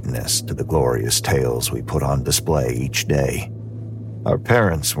be a witness to the glorious tales we put on display each day. Our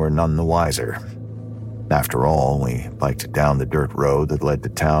parents were none the wiser. After all, we biked down the dirt road that led to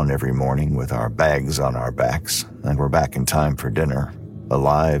town every morning with our bags on our backs, and were back in time for dinner,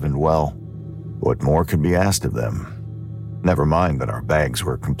 alive and well. What more could be asked of them? Never mind that our bags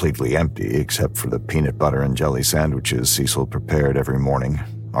were completely empty except for the peanut butter and jelly sandwiches Cecil prepared every morning,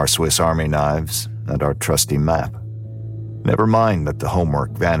 our Swiss Army knives, and our trusty map. Never mind that the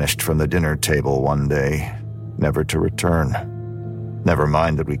homework vanished from the dinner table one day, never to return. Never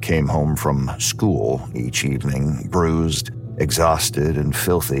mind that we came home from school each evening, bruised, exhausted, and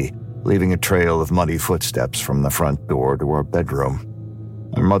filthy, leaving a trail of muddy footsteps from the front door to our bedroom.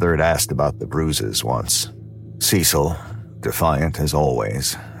 Our mother had asked about the bruises once. Cecil, defiant as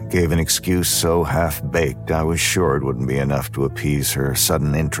always, gave an excuse so half-baked I was sure it wouldn't be enough to appease her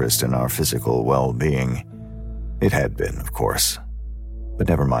sudden interest in our physical well-being. It had been, of course. But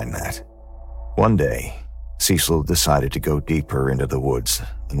never mind that. One day, Cecil decided to go deeper into the woods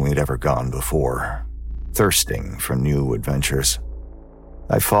than we'd ever gone before, thirsting for new adventures.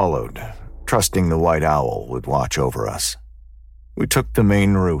 I followed, trusting the white owl would watch over us. We took the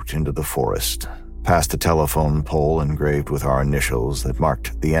main route into the forest, past a telephone pole engraved with our initials that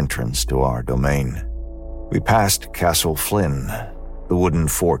marked the entrance to our domain. We passed Castle Flynn, the wooden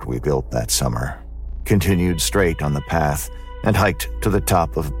fort we built that summer, continued straight on the path, and hiked to the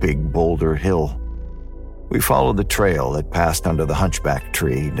top of Big Boulder Hill. We followed the trail that passed under the hunchback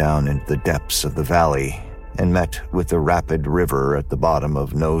tree down into the depths of the valley and met with the rapid river at the bottom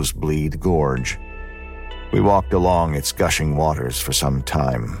of Nosebleed Gorge. We walked along its gushing waters for some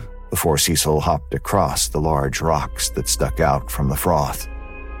time before Cecil hopped across the large rocks that stuck out from the froth.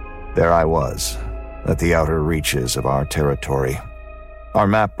 There I was, at the outer reaches of our territory. Our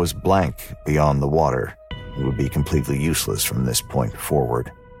map was blank beyond the water. It would be completely useless from this point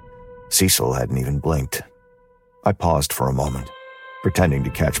forward. Cecil hadn't even blinked. I paused for a moment, pretending to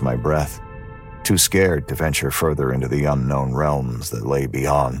catch my breath, too scared to venture further into the unknown realms that lay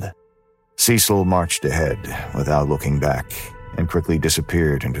beyond. Cecil marched ahead without looking back and quickly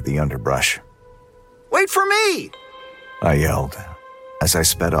disappeared into the underbrush. Wait for me! I yelled as I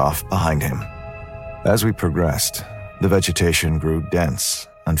sped off behind him. As we progressed, the vegetation grew dense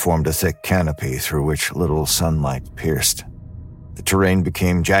and formed a thick canopy through which little sunlight pierced. The terrain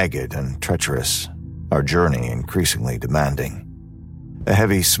became jagged and treacherous, our journey increasingly demanding. A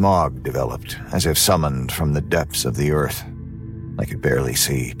heavy smog developed, as if summoned from the depths of the earth. I could barely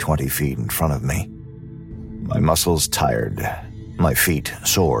see 20 feet in front of me. My muscles tired, my feet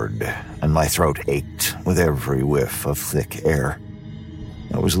sored, and my throat ached with every whiff of thick air.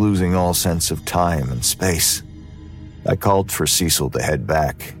 I was losing all sense of time and space. I called for Cecil to head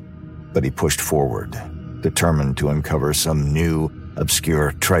back, but he pushed forward, determined to uncover some new,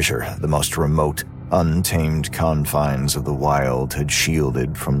 obscure treasure the most remote, untamed confines of the wild had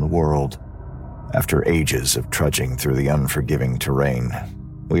shielded from the world. After ages of trudging through the unforgiving terrain,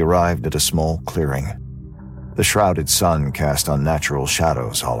 we arrived at a small clearing. The shrouded sun cast unnatural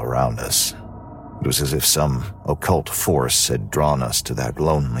shadows all around us. It was as if some occult force had drawn us to that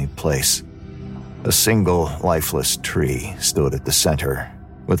lonely place. A single, lifeless tree stood at the center,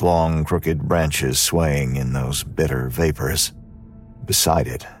 with long, crooked branches swaying in those bitter vapors. Beside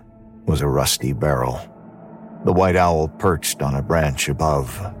it was a rusty barrel. The white owl perched on a branch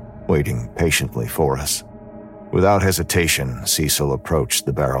above, waiting patiently for us. Without hesitation, Cecil approached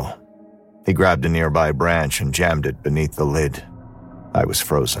the barrel. He grabbed a nearby branch and jammed it beneath the lid. I was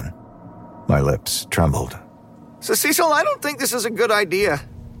frozen. My lips trembled. So, Cecil, I don't think this is a good idea.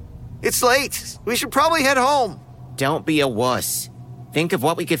 It's late. We should probably head home. Don't be a wuss. Think of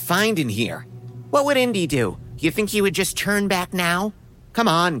what we could find in here. What would Indy do? You think he would just turn back now? Come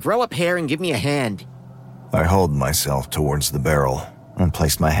on, grow up here and give me a hand. I hauled myself towards the barrel and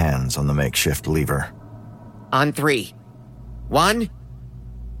placed my hands on the makeshift lever. On 3. 1,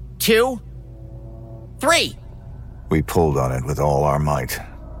 2, 3. We pulled on it with all our might.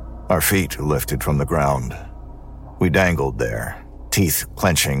 Our feet lifted from the ground. We dangled there, teeth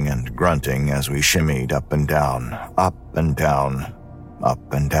clenching and grunting as we shimmied up and down, up and down,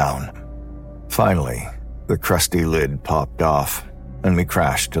 up and down. Finally, the crusty lid popped off, and we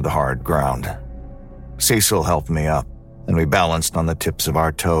crashed to the hard ground. Cecil helped me up, and we balanced on the tips of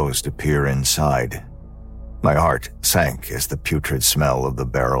our toes to peer inside. My heart sank as the putrid smell of the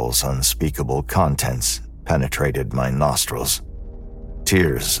barrel's unspeakable contents penetrated my nostrils.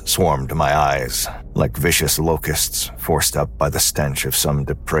 Tears swarmed to my eyes, like vicious locusts forced up by the stench of some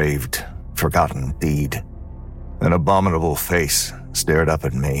depraved, forgotten deed. An abominable face stared up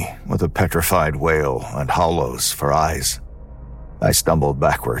at me with a petrified wail and hollows for eyes. I stumbled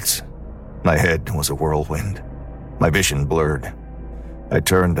backwards. My head was a whirlwind. My vision blurred. I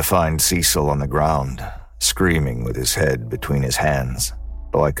turned to find Cecil on the ground, screaming with his head between his hands,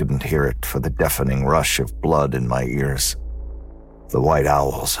 though I couldn't hear it for the deafening rush of blood in my ears. The white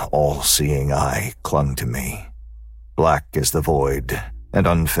owl's all-seeing eye clung to me, black as the void and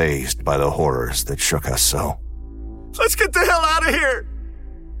unfazed by the horrors that shook us so. Let's get the hell out of here!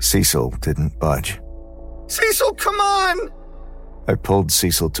 Cecil didn't budge. Cecil, come on! I pulled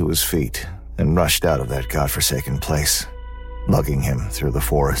Cecil to his feet and rushed out of that godforsaken place, lugging him through the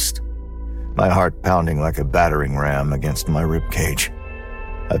forest, my heart pounding like a battering ram against my ribcage.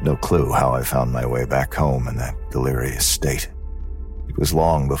 I had no clue how I found my way back home in that delirious state. It was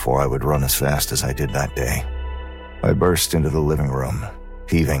long before I would run as fast as I did that day. I burst into the living room,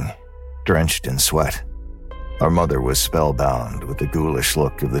 heaving, drenched in sweat. Our mother was spellbound with the ghoulish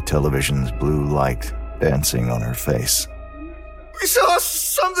look of the television's blue light dancing on her face. We saw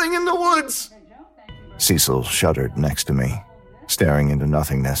something in the woods! Cecil shuddered next to me, staring into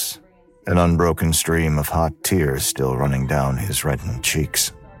nothingness, an unbroken stream of hot tears still running down his reddened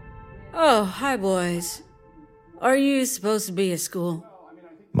cheeks. Oh, hi, boys. Are you supposed to be at school?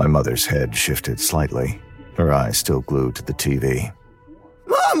 My mother's head shifted slightly, her eyes still glued to the TV.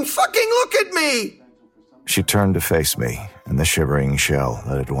 Mom, fucking look at me! She turned to face me and the shivering shell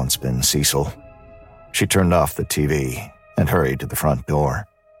that had once been Cecil. She turned off the TV and hurried to the front door.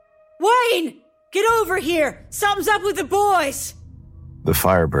 Wayne! Get over here! Something's up with the boys! The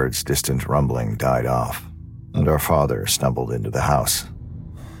Firebird's distant rumbling died off, and our father stumbled into the house.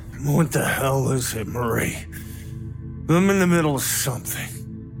 What the hell is it, Marie? I'm in the middle of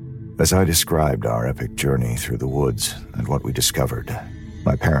something. As I described our epic journey through the woods and what we discovered,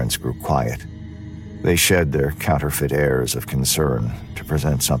 my parents grew quiet. They shed their counterfeit airs of concern to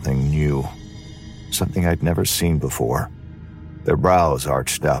present something new, something I'd never seen before. Their brows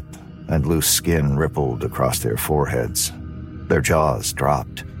arched up, and loose skin rippled across their foreheads. Their jaws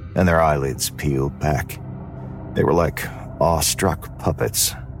dropped, and their eyelids peeled back. They were like awestruck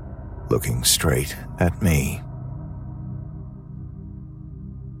puppets, looking straight at me.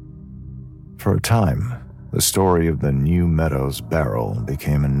 For a time, the story of the New Meadows barrel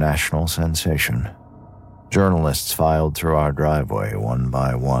became a national sensation. Journalists filed through our driveway one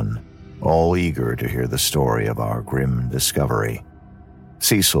by one, all eager to hear the story of our grim discovery.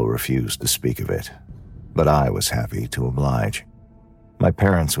 Cecil refused to speak of it, but I was happy to oblige. My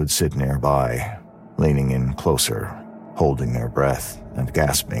parents would sit nearby, leaning in closer, holding their breath and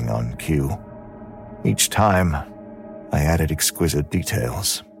gasping on cue. Each time, I added exquisite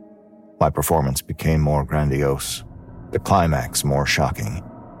details. My performance became more grandiose, the climax more shocking,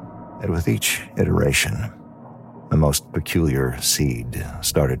 and with each iteration, the most peculiar seed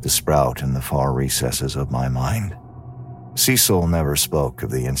started to sprout in the far recesses of my mind. Cecil never spoke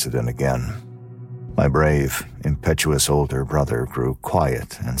of the incident again. My brave, impetuous older brother grew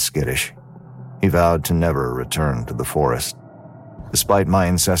quiet and skittish. He vowed to never return to the forest. Despite my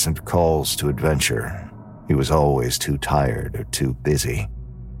incessant calls to adventure, he was always too tired or too busy.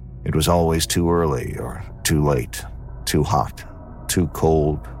 It was always too early or too late, too hot, too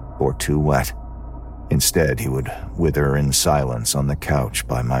cold, or too wet. Instead, he would wither in silence on the couch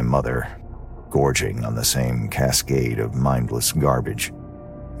by my mother, gorging on the same cascade of mindless garbage.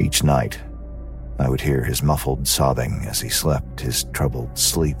 Each night, I would hear his muffled sobbing as he slept his troubled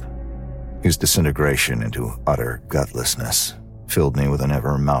sleep. His disintegration into utter gutlessness filled me with an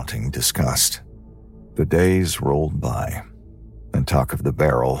ever-mounting disgust. The days rolled by, and talk of the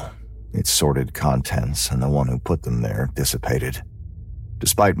barrel, its sordid contents, and the one who put them there dissipated.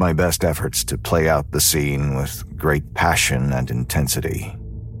 Despite my best efforts to play out the scene with great passion and intensity,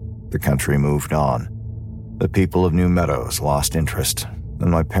 the country moved on. The people of New Meadows lost interest,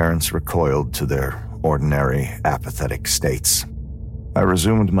 and my parents recoiled to their ordinary, apathetic states. I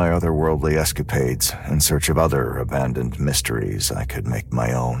resumed my otherworldly escapades in search of other abandoned mysteries I could make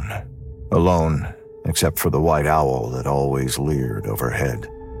my own. Alone, except for the white owl that always leered overhead.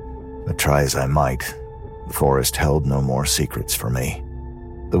 But try as I might, the forest held no more secrets for me.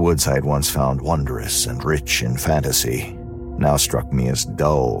 The woods I had once found wondrous and rich in fantasy now struck me as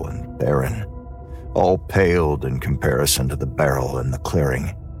dull and barren. All paled in comparison to the barrel in the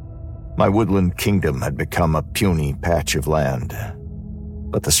clearing. My woodland kingdom had become a puny patch of land,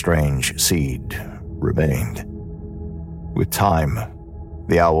 but the strange seed remained. With time,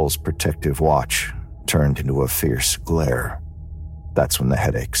 the owl's protective watch turned into a fierce glare. That's when the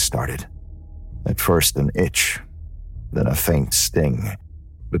headaches started. At first an itch, then a faint sting,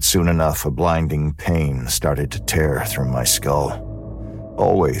 but soon enough a blinding pain started to tear through my skull.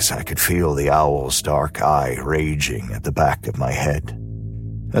 Always I could feel the owl's dark eye raging at the back of my head.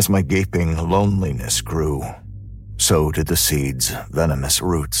 As my gaping loneliness grew, so did the seed's venomous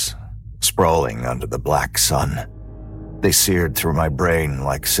roots, sprawling under the black sun. They seared through my brain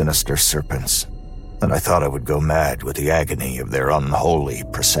like sinister serpents, and I thought I would go mad with the agony of their unholy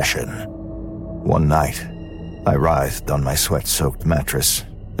procession. One night, I writhed on my sweat-soaked mattress,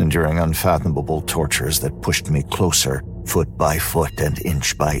 enduring unfathomable tortures that pushed me closer, foot by foot and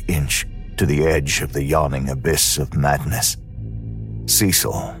inch by inch, to the edge of the yawning abyss of madness.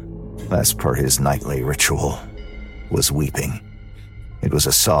 Cecil, as per his nightly ritual, was weeping. It was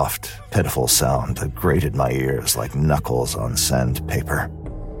a soft, pitiful sound that grated my ears like knuckles on sandpaper.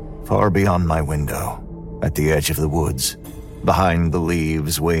 Far beyond my window, at the edge of the woods, behind the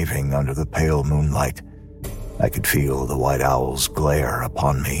leaves waving under the pale moonlight, I could feel the white owl's glare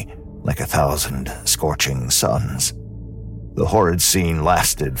upon me like 1,000 scorching suns. The horrid scene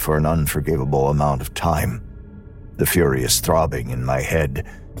lasted for an unforgivable amount of time. The furious throbbing in my head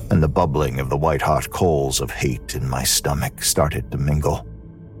and the bubbling of the white-hot coals of hate in my stomach started to mingle.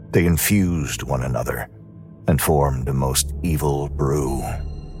 They infused one another and formed a most evil brew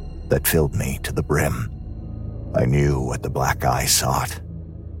that filled me to the brim. I knew what the black eye sought.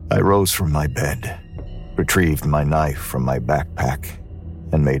 I rose from my bed, retrieved my knife from my backpack,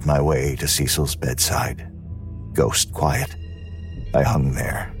 and made my way to Cecil's bedside. Ghost quiet, I hung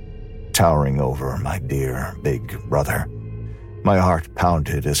there, towering over my dear big brother. My heart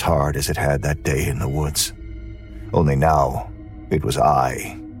pounded as hard as it had that day in the woods. Only now, it was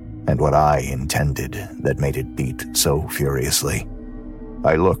I, and what I intended, that made it beat so furiously.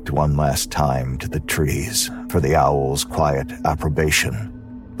 I looked one last time to the trees for the owl's quiet approbation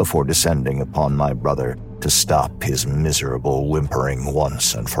before descending upon my brother to stop his miserable whimpering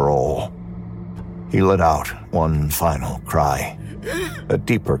once and for all. He let out one final cry, a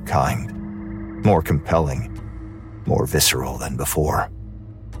deeper kind, more compelling, more visceral than before.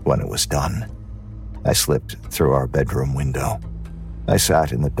 When it was done, I slipped through our bedroom window. I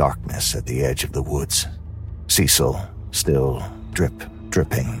sat in the darkness at the edge of the woods, Cecil still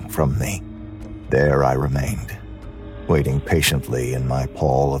dripping from me. There I remained, waiting patiently in my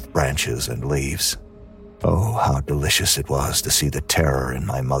pall of branches and leaves. Oh, how delicious it was to see the terror in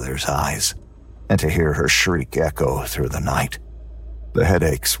my mother's eyes, and to hear her shriek echo through the night. The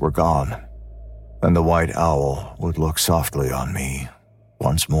headaches were gone, and the white owl would look softly on me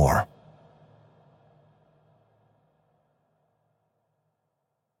once more.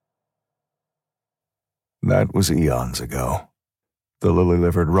 That was eons ago. The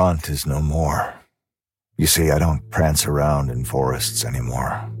lily-livered runt is no more. You see, I don't prance around in forests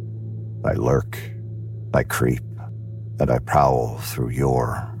anymore. I lurk, I creep, and I prowl through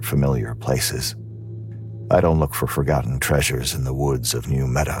your familiar places. I don't look for forgotten treasures in the woods of New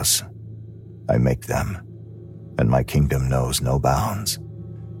Meadows. I make them, and my kingdom knows no bounds.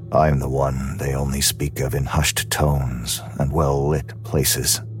 I am the one they only speak of in hushed tones and well-lit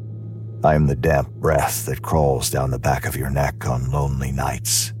places. I am the damp breath that crawls down the back of your neck on lonely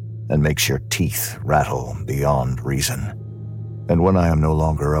nights and makes your teeth rattle beyond reason. And when I am no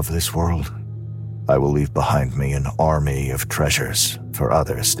longer of this world, I will leave behind me an army of treasures for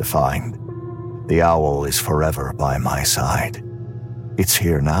others to find. The owl is forever by my side. It's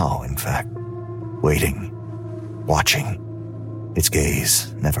here now, in fact, waiting, watching. Its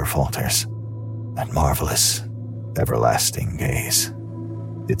gaze never falters. That marvelous, everlasting gaze.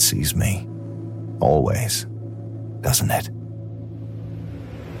 It sees me, always, doesn't it?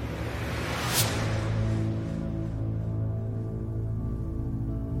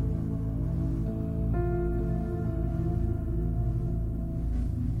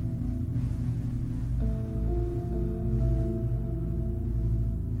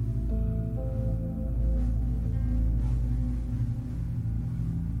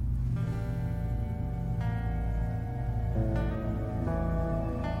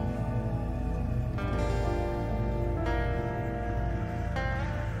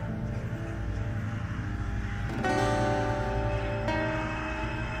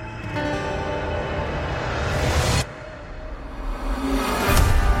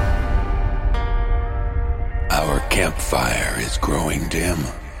 Campfire is growing dim,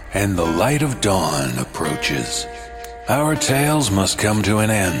 and the light of dawn approaches. Our tales must come to an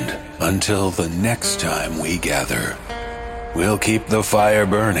end until the next time we gather. We'll keep the fire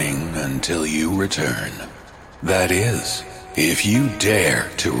burning until you return. That is, if you dare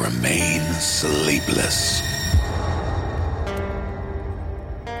to remain sleepless.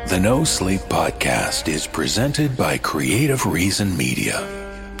 The No Sleep podcast is presented by Creative Reason Media.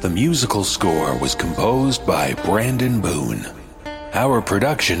 The musical score was composed by Brandon Boone. Our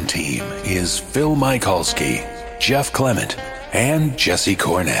production team is Phil Michalski, Jeff Clement, and Jesse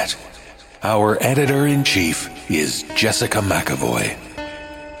Cornett. Our editor-in-chief is Jessica McAvoy.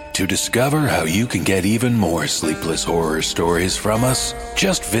 To discover how you can get even more sleepless horror stories from us,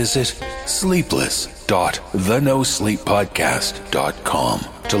 just visit sleepless.thenosleeppodcast.com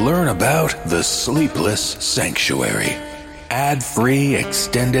to learn about the Sleepless Sanctuary. Ad-free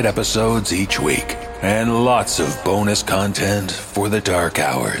extended episodes each week, and lots of bonus content for the dark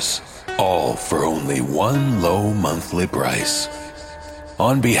hours, all for only one low monthly price.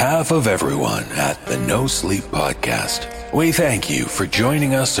 On behalf of everyone at the No Sleep Podcast, we thank you for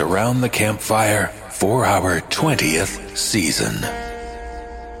joining us around the campfire for our 20th season.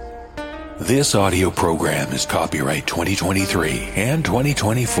 This audio program is copyright 2023 and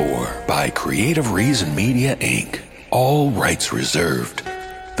 2024 by Creative Reason Media, Inc., all rights reserved.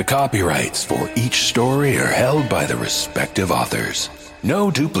 The copyrights for each story are held by the respective authors.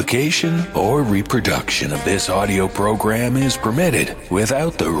 No duplication or reproduction of this audio program is permitted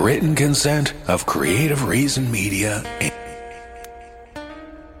without the written consent of Creative Reason Media, Inc.